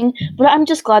happening, but I'm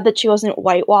just glad that she wasn't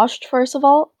whitewashed, first of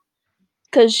all,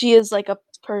 because she is like a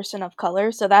person of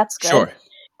color, so that's good. Sure.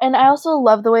 And I also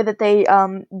love the way that they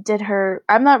did her.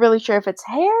 I'm not really sure if it's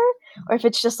hair or if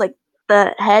it's just like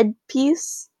the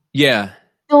headpiece. Yeah.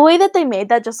 The way that they made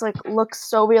that just like look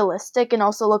so realistic and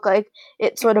also look like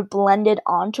it sort of blended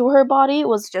onto her body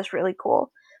was just really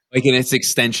cool. Like in its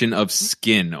extension of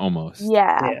skin almost.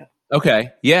 Yeah.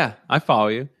 Okay. Yeah, I follow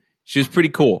you. She was pretty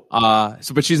cool.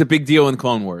 But she's a big deal in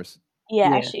Clone Wars.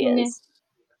 Yeah, she is.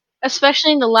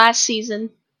 Especially in the last season.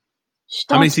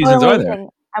 How many seasons are there?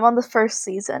 I'm on the first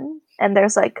season, and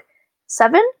there's like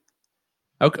 7.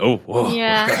 Okay. Oh, whoa.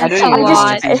 Yeah, I don't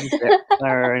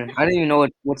even know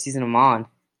what season I'm on.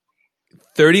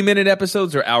 30-minute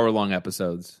episodes or hour-long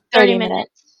episodes? 30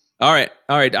 minutes. All right.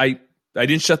 I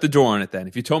didn't shut the door on it then.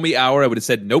 If you told me hour, I would have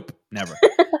said nope, never.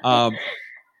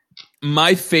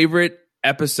 My favorite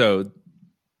episode.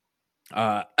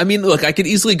 I mean, look, I could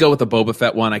easily go with the Boba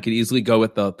Fett one. I could easily go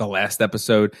with the last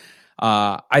episode.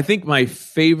 I think my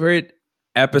favorite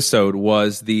episode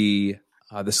was the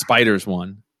spiders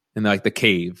one in like the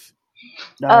cave.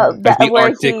 That the where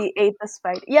Arctic- he ate the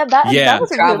spider. Yeah, that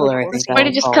was a Traveler, really I cool think scene. that But it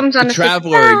was just called. comes on The a stick.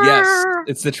 Traveler, yes,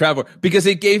 it's the Traveler because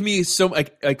it gave me so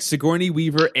like Sigourney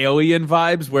Weaver alien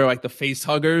vibes where like the face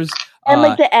huggers And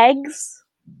like the eggs.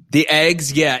 the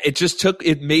eggs, yeah.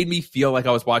 It made me feel like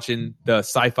I was watching the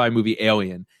sci-fi movie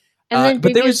Alien. And then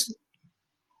But there was.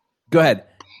 Go ahead.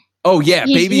 Oh yeah,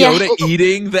 Baby Yeah. Yoda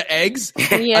eating the eggs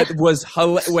Yeah. was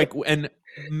like and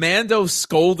Mando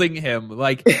scolding him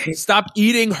like, "Stop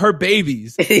eating her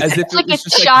babies," as if It's like it was a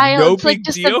just child. like no It's like big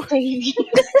just deal. a baby.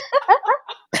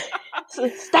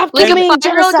 Stop Like a committing 5-year-old just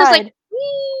genocide. like,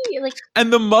 wee, like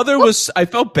And the mother I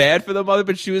felt bad for the mother,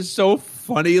 but she was so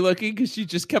funny looking because she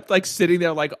just kept like sitting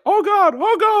there like, "Oh God,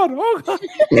 oh God, oh God."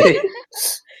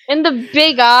 and the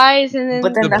big eyes, and then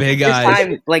But then The that's big the first eyes.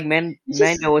 time, like,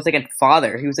 Mando was like a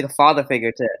father. He was like a father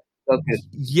figure to Goku.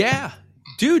 Yeah.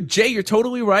 Dude, Jay, you're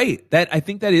totally right. I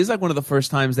think that is like one of the first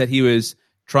times that he was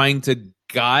trying to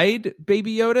guide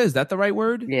Baby Yoda. Is that the right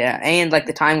word? Yeah, and like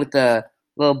the time with the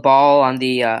little ball on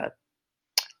the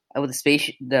with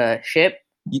the ship,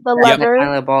 The Yep. lever.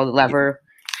 kind of ball, the lever.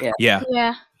 Yeah.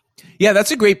 yeah, Yeah, that's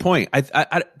a great point.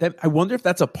 I wonder if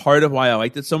that's a part of why I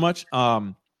liked it so much.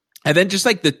 And then just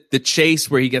like the chase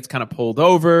where he gets kind of pulled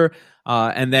over,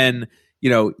 and then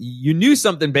you knew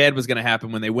something bad was going to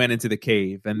happen when they went into the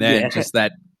cave, and then just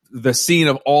the scene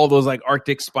of all those like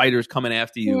Arctic spiders coming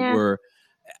after you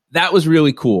that was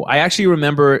really cool. I actually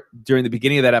remember during the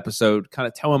beginning of that episode, kind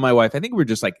of telling my wife, I think we were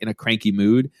just like in a cranky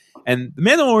mood, and the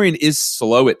Mandalorian is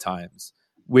slow at times,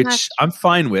 which I'm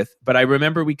fine with. But I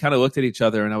remember we kind of looked at each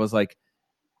other, and I was like,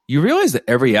 "You realize that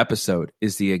every episode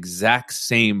is the exact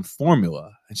same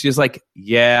formula?" And she was like,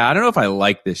 "Yeah, I don't know if I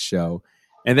like this show."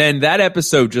 And then that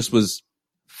episode just was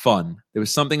fun. There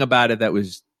was something about it that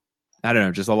was, I don't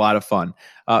know, just a lot of fun.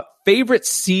 Favorite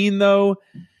scene though?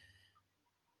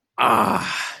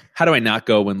 How do I not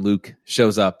go when Luke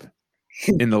shows up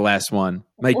in the last one?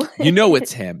 Like,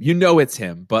 it's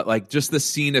him, but like just the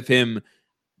scene of him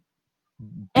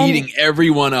beating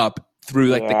everyone up through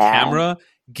like the camera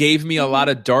gave me a lot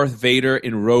of Darth Vader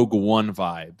in Rogue One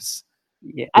vibes.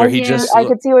 Yeah, Where I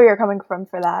could see where you're coming from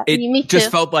for that. Me It just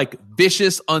too. felt like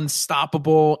vicious,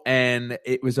 unstoppable, and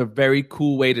it was a very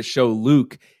cool way to show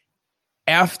Luke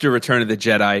after Return of the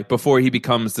Jedi before he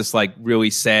becomes this like really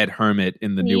sad hermit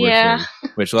in the newer series.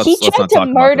 Which let's He not tried talk to about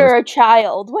murder those. a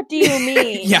child. What do you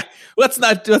mean? Yeah, let's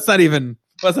not even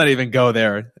go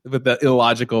there with the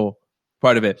illogical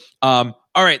part of it. All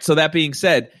right, so that being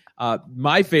said,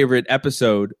 my favorite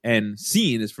episode and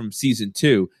scene is from season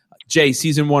 2. Jay,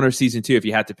 season 1 or season 2 if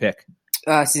you had to pick?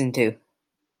 season 2.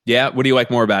 Yeah, what do you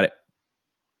like more about it?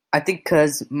 I think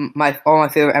because all my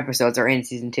favorite episodes are in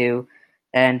season 2,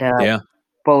 and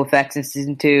Boba Fett's in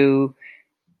season 2,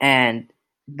 and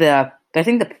I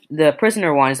think the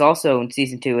prisoner one is also in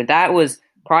season 2, and that was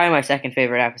probably my second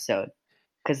favorite episode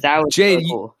because that was really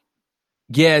cool.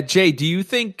 Yeah, Jay, do you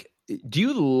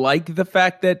like the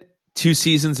fact that 2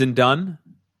 seasons and done?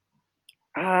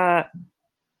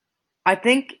 I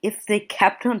think if they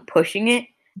kept on pushing it,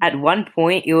 at one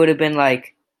point it would have been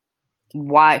like,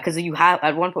 why? Because you have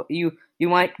at one point you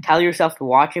might tell yourself to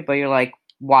watch it, but you're like,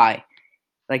 why?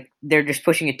 Like they're just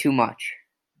pushing it too much.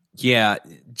 Yeah,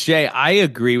 Jay, I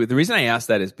agree with the reason I asked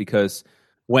that is because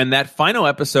when that final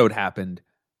episode happened,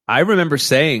 I remember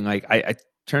saying like I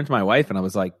turned to my wife and I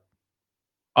was like,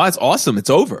 "Oh, that's awesome! It's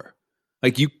over.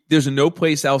 Like there's no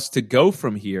place else to go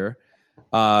from here."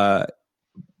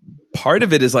 Part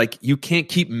of it is like you can't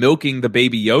keep milking the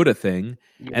Baby Yoda thing,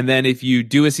 and then if you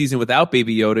do a season without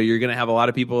Baby Yoda, you're gonna have a lot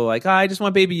of people like, I just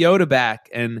want Baby Yoda back,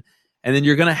 and then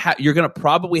you're gonna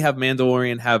probably have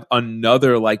Mandalorian have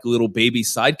another like little baby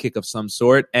sidekick of some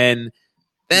sort, and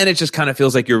then it just kind of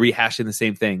feels like you're rehashing the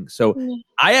same thing. So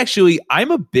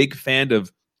I'm a big fan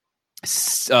of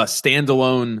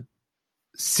standalone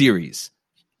series.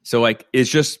 So like it's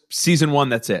just season 1,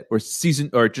 that's it,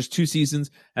 or just 2 seasons,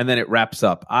 and then it wraps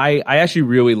up. I actually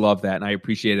really love that, and I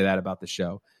appreciated that about the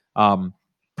show.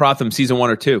 Protham, season 1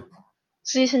 or 2?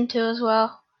 Season 2 as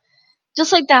well.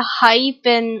 Just like the hype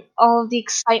and all of the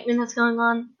excitement that's going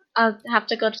on, I'll have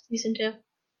to go to season 2.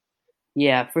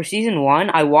 Yeah, for season 1,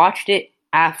 I watched it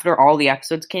after all the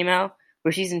episodes came out.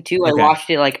 For season 2, I watched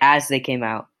it like as they came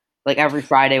out. Like every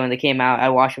Friday when they came out, I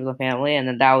watched it with the family, and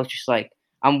then that was just like,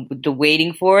 the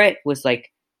waiting for it was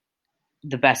like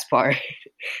the best part.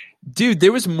 Dude,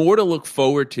 there was more to look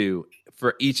forward to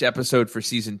for each episode for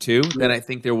season 2 than I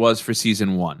think there was for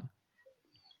season 1.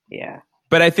 Yeah.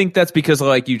 But I think that's because,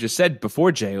 like you just said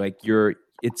before, Jay, like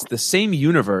it's the same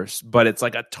universe, but it's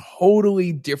like a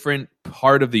totally different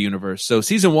part of the universe. So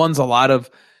season 1's a lot of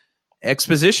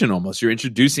exposition almost. You're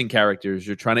introducing characters,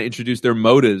 you're trying to introduce their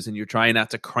motives, and you're trying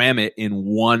not to cram it in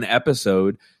one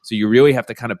episode. So you really have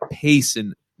to kind of pace,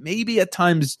 and maybe at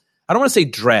times, I don't want to say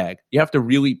drag, you have to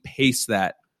really pace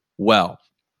that well.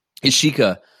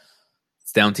 Ishika,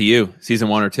 it's down to you. Season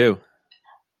 1 or 2?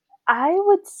 I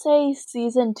would say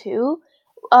season 2,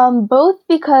 both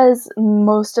because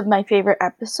most of my favorite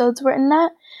episodes were in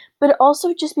that, but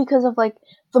also just because of like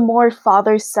the more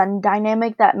father-son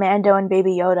dynamic that Mando and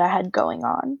Baby Yoda had going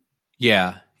on.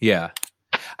 Yeah.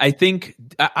 I think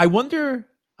I wonder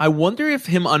if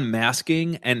him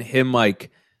unmasking and him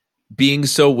like being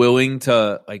so willing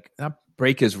to like not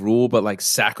break his rule, but like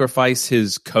sacrifice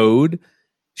his code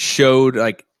showed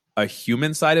like a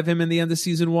human side of him in the end of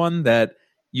season 1 that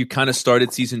you kind of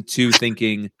started season 2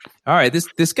 thinking, all right,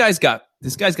 this guy's got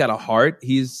a heart.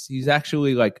 He's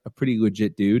actually like a pretty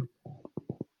legit dude.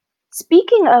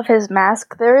 Speaking of his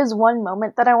mask, there is one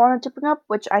moment that I wanted to bring up,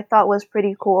 which I thought was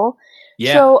pretty cool.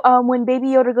 Yeah. So when Baby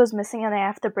Yoda goes missing and they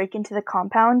have to break into the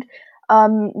compound,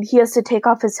 he has to take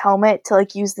off his helmet to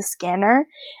like use the scanner.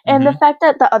 And the fact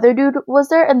that the other dude was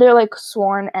there and they're like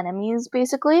sworn enemies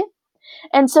basically.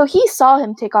 And so he saw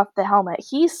him take off the helmet.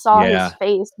 He saw his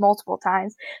face multiple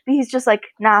times. But he's just like,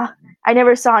 nah, I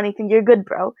never saw anything. You're good,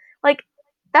 bro. Like,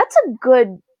 that's a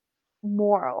good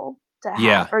moral to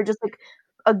have. Or just like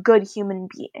a good human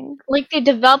being. Like they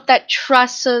develop that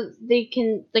trust so they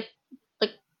can like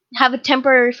have a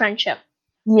temporary friendship.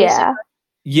 Yeah. Basically.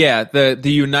 Yeah, the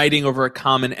uniting over a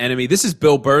common enemy. This is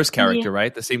Bill Burr's character,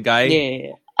 right? The same guy?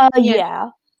 Yeah.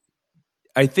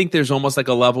 I think there's almost like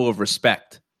a level of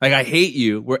respect. Like, I hate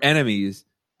you, we're enemies,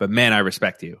 but man, I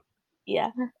respect you. Yeah.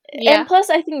 And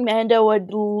plus, I think Mando would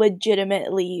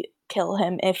legitimately kill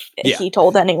him if he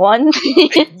told anyone.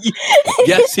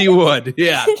 Yes, he would.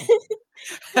 Yeah.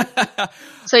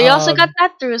 So he also got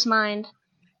that through his mind.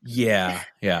 Yeah.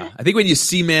 I think when you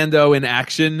see Mando in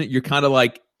action, you're kind of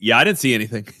like, yeah, I didn't see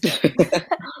anything.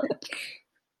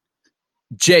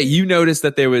 Jay, you noticed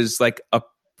that there was like a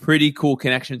pretty cool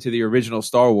connection to the original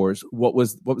Star Wars. What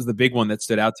was the big one that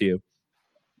stood out to you?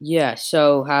 Yeah,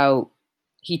 so how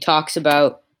he talks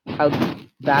about how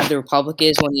bad the Republic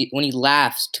is when he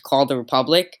laughs to call the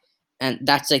Republic, and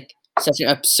that's like such an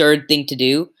absurd thing to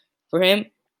do for him.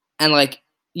 And like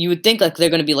you would think like they're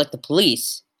going to be like the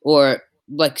police or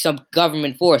like some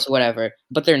government force or whatever,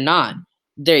 but they're not.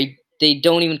 They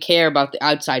don't even care about the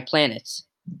outside planets.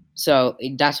 So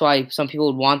that's why some people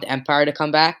would want the Empire to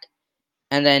come back.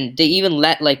 And then they even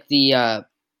let like the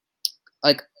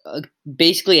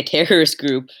basically a terrorist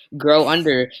group grow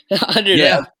under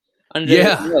their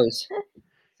nose.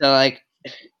 So like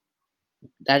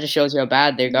that just shows you how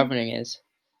bad their governing is.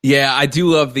 Yeah, I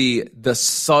do love the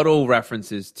subtle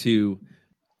references to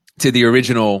the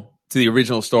original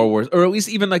Star Wars, or at least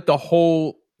even like the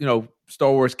whole,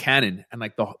 Star Wars canon and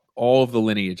like all of the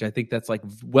lineage. I think that's like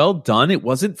well done. It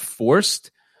wasn't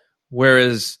forced.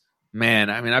 Whereas, man,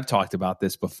 I mean, I've talked about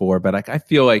this before, but I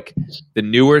feel like the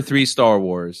newer 3 Star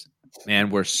Wars, man,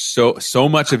 were so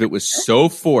much of it was so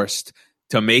forced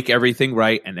to make everything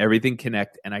right and everything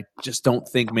connect. And I just don't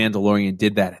think Mandalorian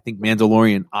did that. I think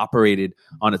Mandalorian operated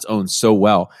on its own so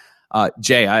well.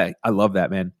 Jay, I love that,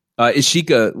 man.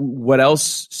 Ishika, what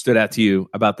else stood out to you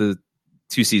about the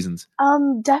 2 seasons?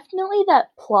 Definitely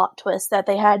that plot twist that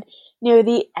they had near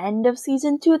the end of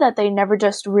season 2 that they never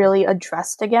just really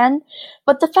addressed again.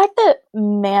 But the fact that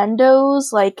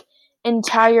Mando's like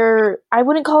entire, I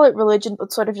wouldn't call it religion,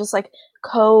 but sort of just like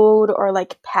code or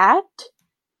like pact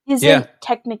isn't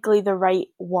technically the right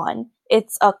one.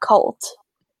 It's a cult.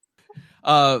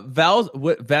 Valspar?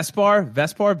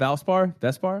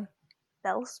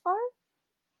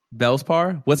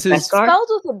 What's his? Spelled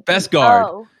with a B. Beskar.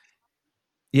 Oh.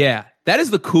 Yeah, that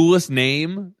is the coolest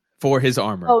name for his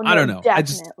armor. Oh, no, I don't know.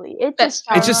 Definitely. It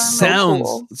just sounds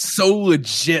cool. so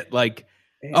legit. Like,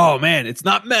 oh man, it's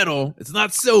not metal. It's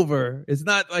not silver. It's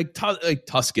not like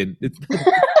Tuscan. It's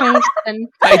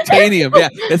titanium. Yeah,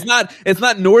 it's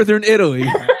not Northern Italy.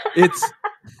 It's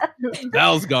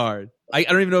Valsgard. I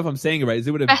don't even know if I'm saying it right. Is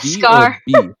it with a V or a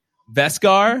B?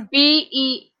 Beskar?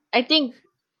 B-E. I think.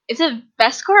 Is it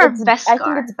Beskar or Beskar? I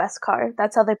think it's Beskar.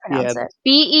 That's how they pronounce it.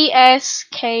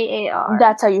 Beskar.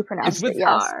 That's how you pronounce it,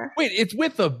 yes. Wait, it's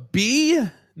with a B?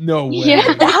 No way. Yeah.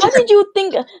 How did you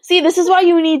think? See, this is why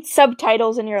you need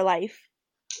subtitles in your life.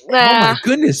 Oh my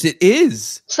goodness, it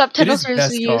is. Subtitles are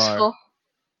so useful.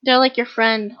 They're like your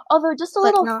friend. Although, just a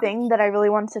little thing that I really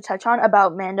wanted to touch on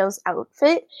about Mando's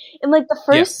outfit. In like the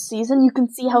first season, you can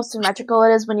see how symmetrical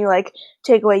it is when you like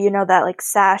take away, that like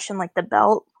sash and like the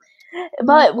belt.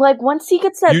 But like once he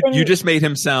gets that thing, You just made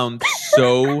him sound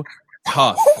so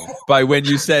tough by when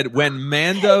you said when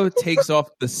Mando takes off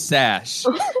the sash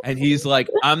and he's like,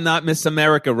 "I'm not Miss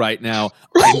America right now.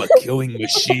 I'm a killing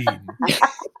machine."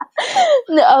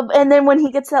 and then when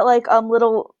he gets that like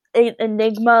little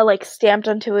enigma like stamped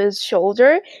onto his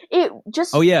shoulder, it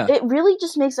just it really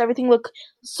just makes everything look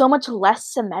so much less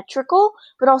symmetrical,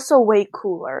 but also way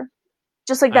cooler.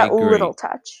 Just like that little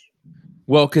touch.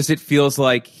 Well, because it feels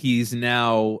like he's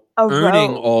now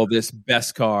earning all this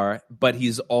Beskar, but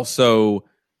he's also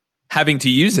having to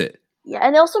use it. Yeah,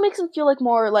 and it also makes him feel like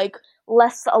more like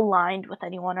less aligned with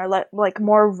anyone, or like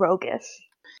more roguish.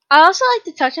 I also like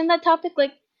to touch on that topic.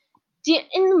 Like,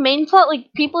 in the main plot,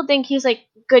 like people think he's like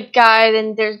good guy,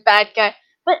 then there's bad guy,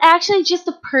 but actually just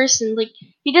a person. Like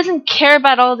he doesn't care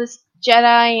about all this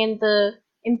Jedi and the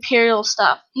Imperial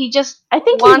stuff. He just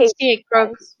wants to get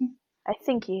Grogu. I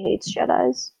think he hates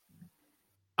Jedis.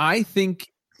 I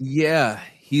think,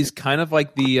 he's kind of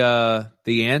like the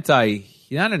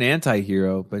he's not an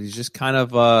anti-hero, but he's just kind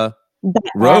of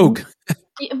rogue.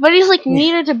 But he's like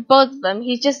neither to both of them.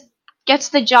 He just gets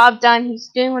the job done. He's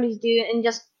doing what he's doing, and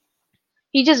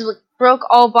he just like, broke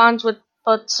all bonds with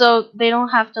both, so they don't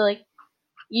have to like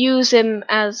use him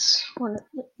as one.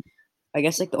 I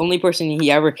guess like the only person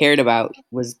he ever cared about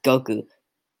was Goku.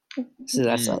 So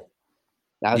that's like.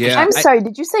 I'm sorry,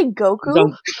 did you say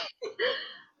Goku?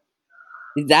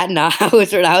 Is that not how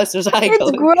it's pronounced? It's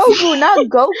Grogu, not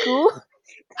Goku.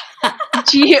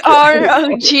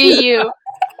 Grogu.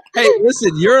 Hey,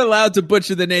 listen, you're allowed to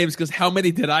butcher the names because how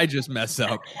many did I just mess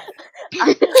up?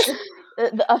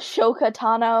 The Ashoka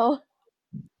Tano.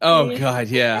 Oh God,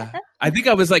 yeah. I think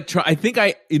I was like,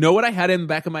 you know what I had in the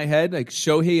back of my head? Like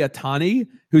Shohei Ohtani,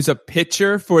 who's a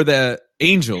pitcher for the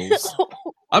Angels.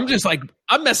 I'm just like,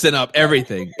 I'm messing up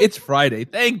everything. It's Friday.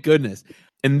 Thank goodness.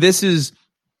 And this is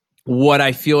what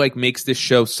I feel like makes this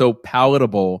show so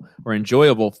palatable or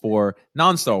enjoyable for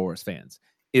non-Star Wars fans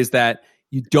is that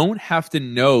you don't have to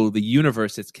know the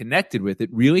universe it's connected with. It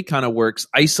really kind of works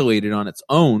isolated on its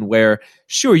own where,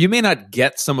 sure, you may not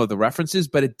get some of the references,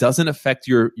 but it doesn't affect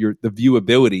the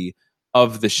viewability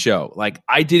of the show. Like,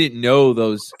 I didn't know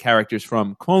those characters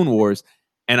from Clone Wars,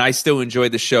 and I still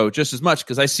enjoyed the show just as much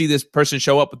because I see this person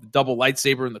show up with the double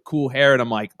lightsaber and the cool hair, and I'm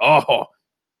like, oh,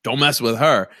 don't mess with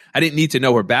her. I didn't need to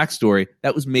know her backstory.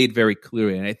 That was made very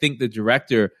clearly. And I think the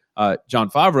director, Jon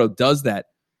Favreau, does that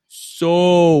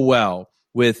so well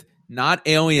with not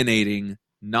alienating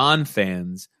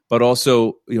non-fans, but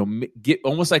also get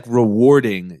almost like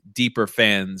rewarding deeper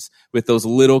fans with those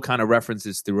little kind of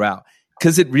references throughout.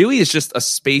 Because it really is just a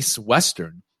space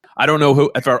Western. I don't know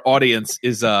if our audience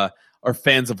are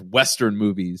fans of Western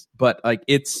movies, but like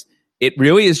it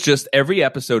really is just every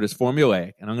episode is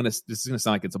formulaic. And this is gonna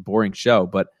sound like it's a boring show,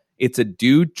 but it's a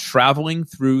dude traveling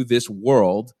through this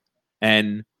world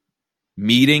and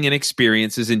meeting and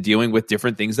experiences and dealing with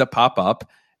different things that pop up.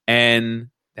 And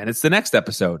then it's the next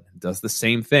episode. It does the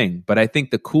same thing. But I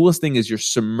think the coolest thing is you're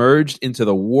submerged into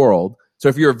the world. So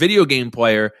if you're a video game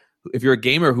player, if you're a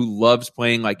gamer who loves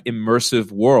playing like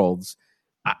immersive worlds,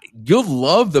 you'll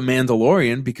love The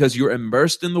Mandalorian because you're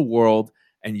immersed in the world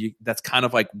and that's kind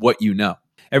of like what you know.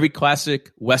 Every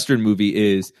classic Western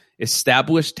movie is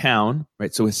established town,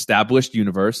 right? So established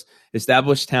universe,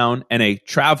 established town, and a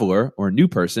traveler or a new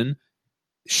person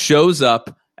shows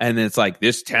up and it's like,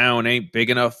 this town ain't big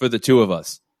enough for the two of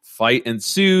us. Fight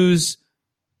ensues,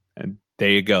 and there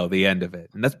you go, the end of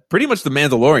it. And that's pretty much The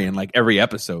Mandalorian, like every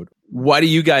episode. Why do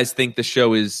you guys think the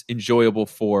show is enjoyable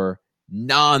for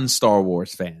non-Star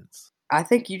Wars fans? I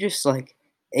think you just like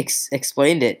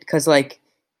explained it because like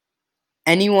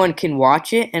anyone can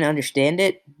watch it and understand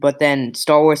it, but then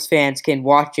Star Wars fans can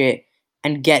watch it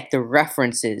and get the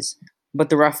references, but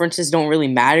the references don't really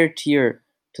matter to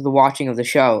the watching of the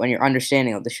show and your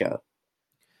understanding of the show.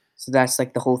 So that's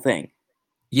like the whole thing.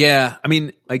 Yeah, I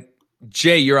mean, like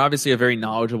Jay, you're obviously a very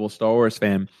knowledgeable Star Wars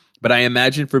fan, but I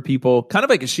imagine for people kind of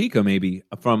like Ashika maybe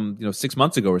from 6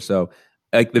 months ago or so,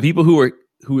 like the people who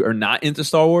are not into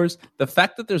Star Wars, the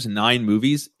fact that there's 9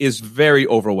 movies is very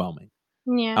overwhelming.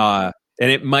 Yeah.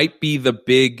 And it might be the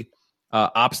big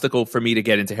obstacle for me to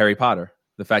get into Harry Potter.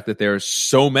 The fact that there's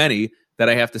so many that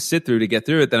I have to sit through to get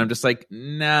through it, that I'm just like,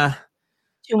 nah,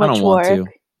 too much I don't work. want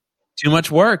to. Too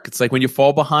much work. It's like when you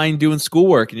fall behind doing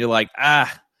schoolwork and you're like,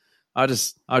 I'll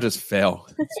just fail.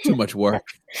 It's too much work.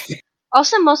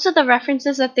 Also, most of the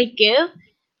references that they give,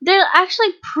 they're actually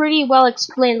pretty well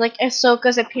explained, like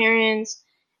Ahsoka's appearance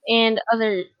and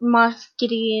other Moff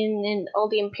Gideon and all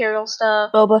the Imperial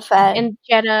stuff. Boba Fett. And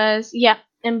Jedis. Yeah,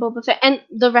 and Boba Fett. And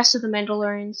the rest of the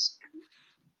Mandalorians.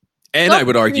 And I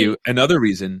would argue another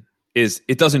reason is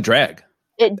it doesn't drag.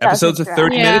 It Episodes are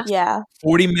 30 Yeah. minutes, Yeah.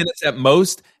 40 minutes at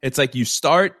most. It's like you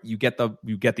start, you get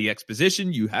the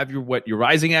exposition, you have what your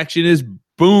rising action is,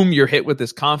 boom, you're hit with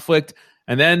this conflict,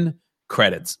 and then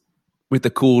credits with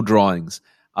the cool drawings.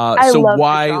 I so love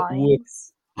why the would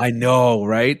drawings. I know,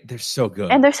 right? They're so good.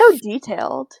 And they're so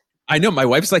detailed. I know. My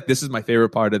wife's like, this is my favorite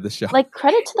part of the show. Like,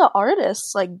 credit to the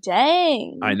artists. Like,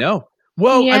 dang. I know.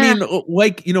 Well, Yeah. I mean,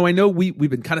 like, I know we've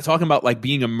been kind of talking about like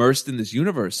being immersed in this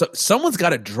universe. So someone's got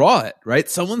to draw it, right?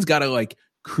 Someone's got to like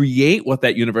create what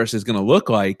that universe is going to look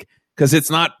like, because it's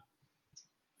not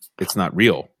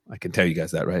real. I can tell you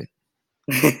guys that, right?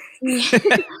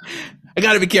 I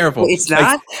got to be careful. It's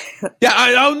not?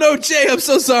 Yeah, oh no, Jay, I'm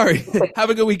so sorry. Have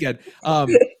a good weekend.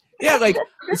 Yeah, like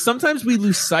sometimes we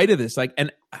lose sight of this. Like,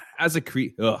 and as a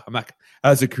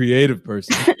creative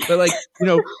person, but like,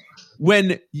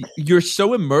 when you're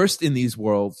so immersed in these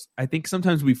worlds, I think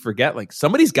sometimes we forget, like,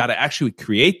 somebody's got to actually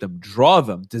create them, draw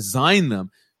them, design them,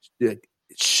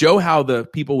 show how the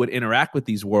people would interact with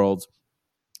these worlds.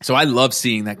 So I love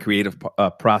seeing that creative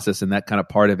process and that kind of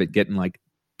part of it getting like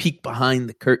peek behind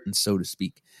the curtain, so to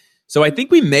speak. So I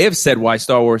think we may have said why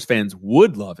Star Wars fans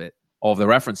would love it, all of the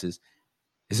references.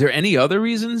 Is there any other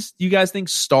reasons you guys think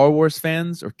Star Wars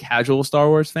fans or casual Star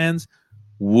Wars fans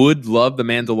would love The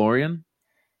Mandalorian?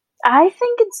 I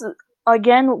think it's,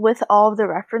 again, with all of the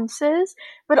references,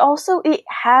 but also it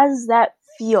has that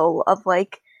feel of,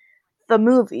 like, the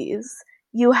movies.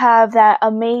 You have that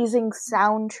amazing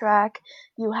soundtrack,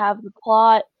 you have the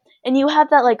plot, and you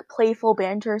have that, like, playful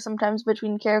banter sometimes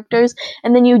between characters,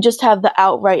 and then you just have the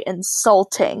outright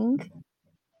insulting.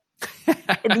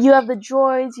 You have the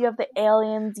droids, you have the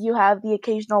aliens, you have the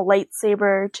occasional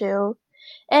lightsaber, too.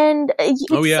 And it's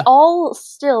all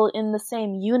still in the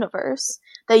same universe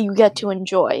that you get to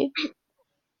enjoy.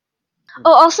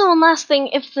 Oh, also one last thing,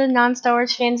 if the non-Star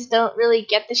Wars fans don't really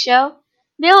get the show,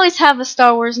 they always have a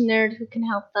Star Wars nerd who can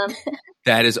help them.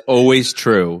 That is always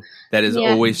true. That is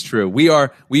always true. We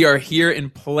are here in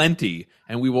plenty,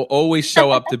 and we will always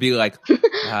show up to be like,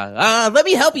 let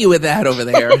me help you with that over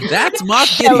there. That's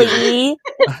Moff Gideon.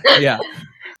 Yeah.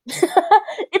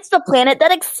 It's the planet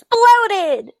that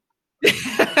exploded.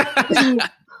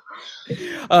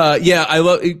 Yeah, I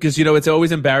love, because it's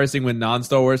always embarrassing when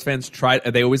non-Star Wars fans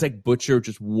they always like butcher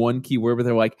just one key word, but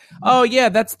they're like, oh yeah,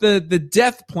 that's the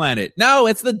Death Planet. No,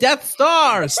 it's the Death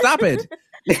Star. Stop it.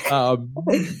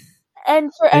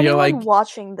 And for anyone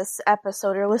watching this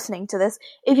episode or listening to this,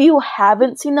 if you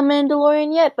haven't seen The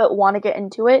Mandalorian yet but want to get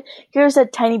into it, here's a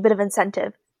tiny bit of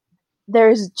incentive.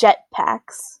 There's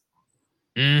jetpacks.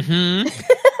 Mm-hmm.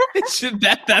 That's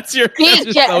your jetpack.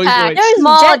 There's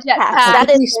small jetpacks. jetpack.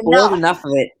 That is spoiled enough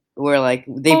of it where like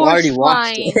they've already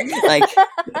watched it. Like,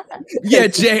 yeah,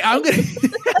 Jay, I'm gonna.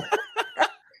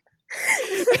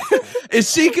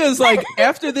 Ishika's like,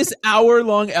 after this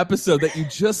hour-long episode that you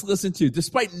just listened to,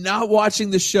 despite not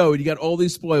watching the show, and you got all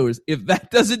these spoilers, if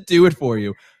that doesn't do it for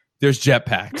you, there's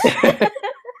jetpacks.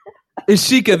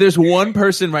 Ishika, there's one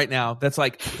person right now that's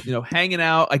like, hanging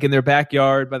out like in their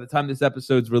backyard. By the time this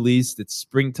episode's released, it's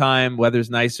springtime, weather's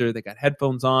nicer. They got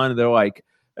headphones on, and they're like,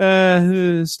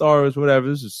 Star Wars, whatever.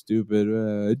 This is stupid.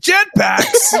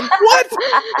 Jetpacks? What?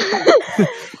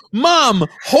 Mom,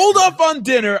 hold off on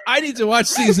dinner. I need to watch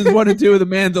seasons 1 and 2 of The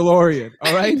Mandalorian.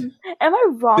 All right? Am I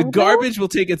wrong? The garbage will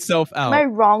take itself out. Am I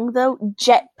wrong though?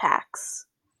 Jetpacks.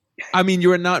 I mean,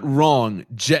 you are not wrong.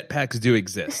 Jetpacks do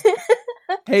exist.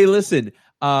 Hey, listen.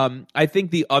 I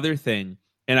think the other thing,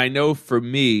 and I know for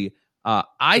me,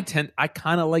 I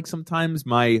kind of like sometimes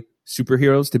my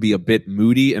superheroes to be a bit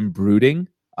moody and brooding.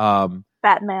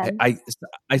 Batman. I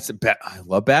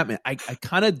love Batman. I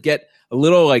kind of get a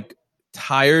little like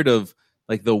tired of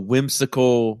like the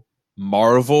whimsical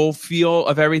Marvel feel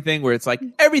of everything, where it's like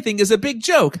everything is a big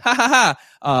joke. Ha ha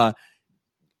ha.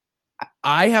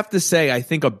 I have to say, I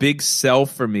think a big sell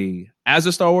for me as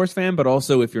a Star Wars fan, but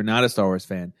also if you're not a Star Wars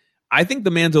fan, I think The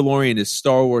Mandalorian is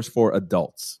Star Wars for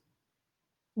adults.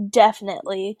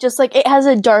 Definitely. Just like it has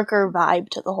a darker vibe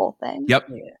to the whole thing. Yep.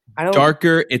 Yeah.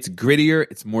 Darker, it's grittier,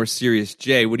 it's more serious.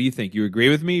 Jay, what do you think? You agree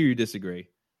with me or you disagree?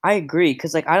 I agree,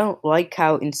 because like I don't like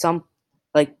how in some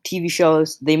like TV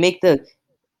shows they make the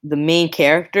main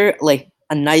character like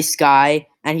a nice guy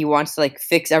and he wants to like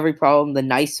fix every problem the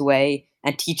nice way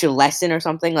and teach a lesson or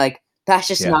something. Like that's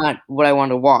just not what I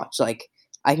want to watch. Like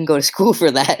I can go to school for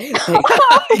that.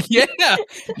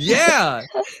 Yeah.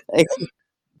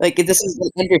 Like this is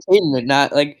like entertainment,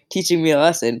 not like teaching me a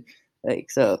lesson. Like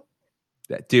so.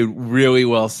 Dude, really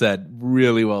well said.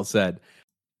 Really well said.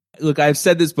 Look, I've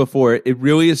said this before. It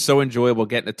really is so enjoyable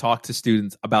getting to talk to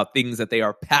students about things that they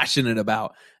are passionate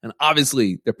about. And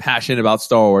obviously, they're passionate about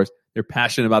Star Wars. they're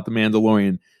passionate about the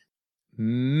Mandalorian.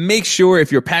 Make sure,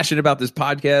 if you're passionate about this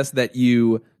podcast, that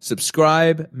you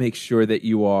subscribe. Make sure that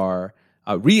you are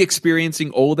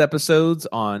re-experiencing old episodes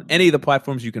on any of the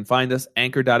platforms you can find us.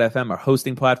 Anchor.fm, our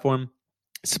hosting platform.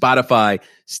 Spotify,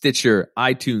 Stitcher,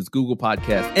 iTunes, Google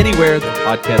Podcasts, anywhere the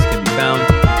podcast can be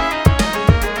found.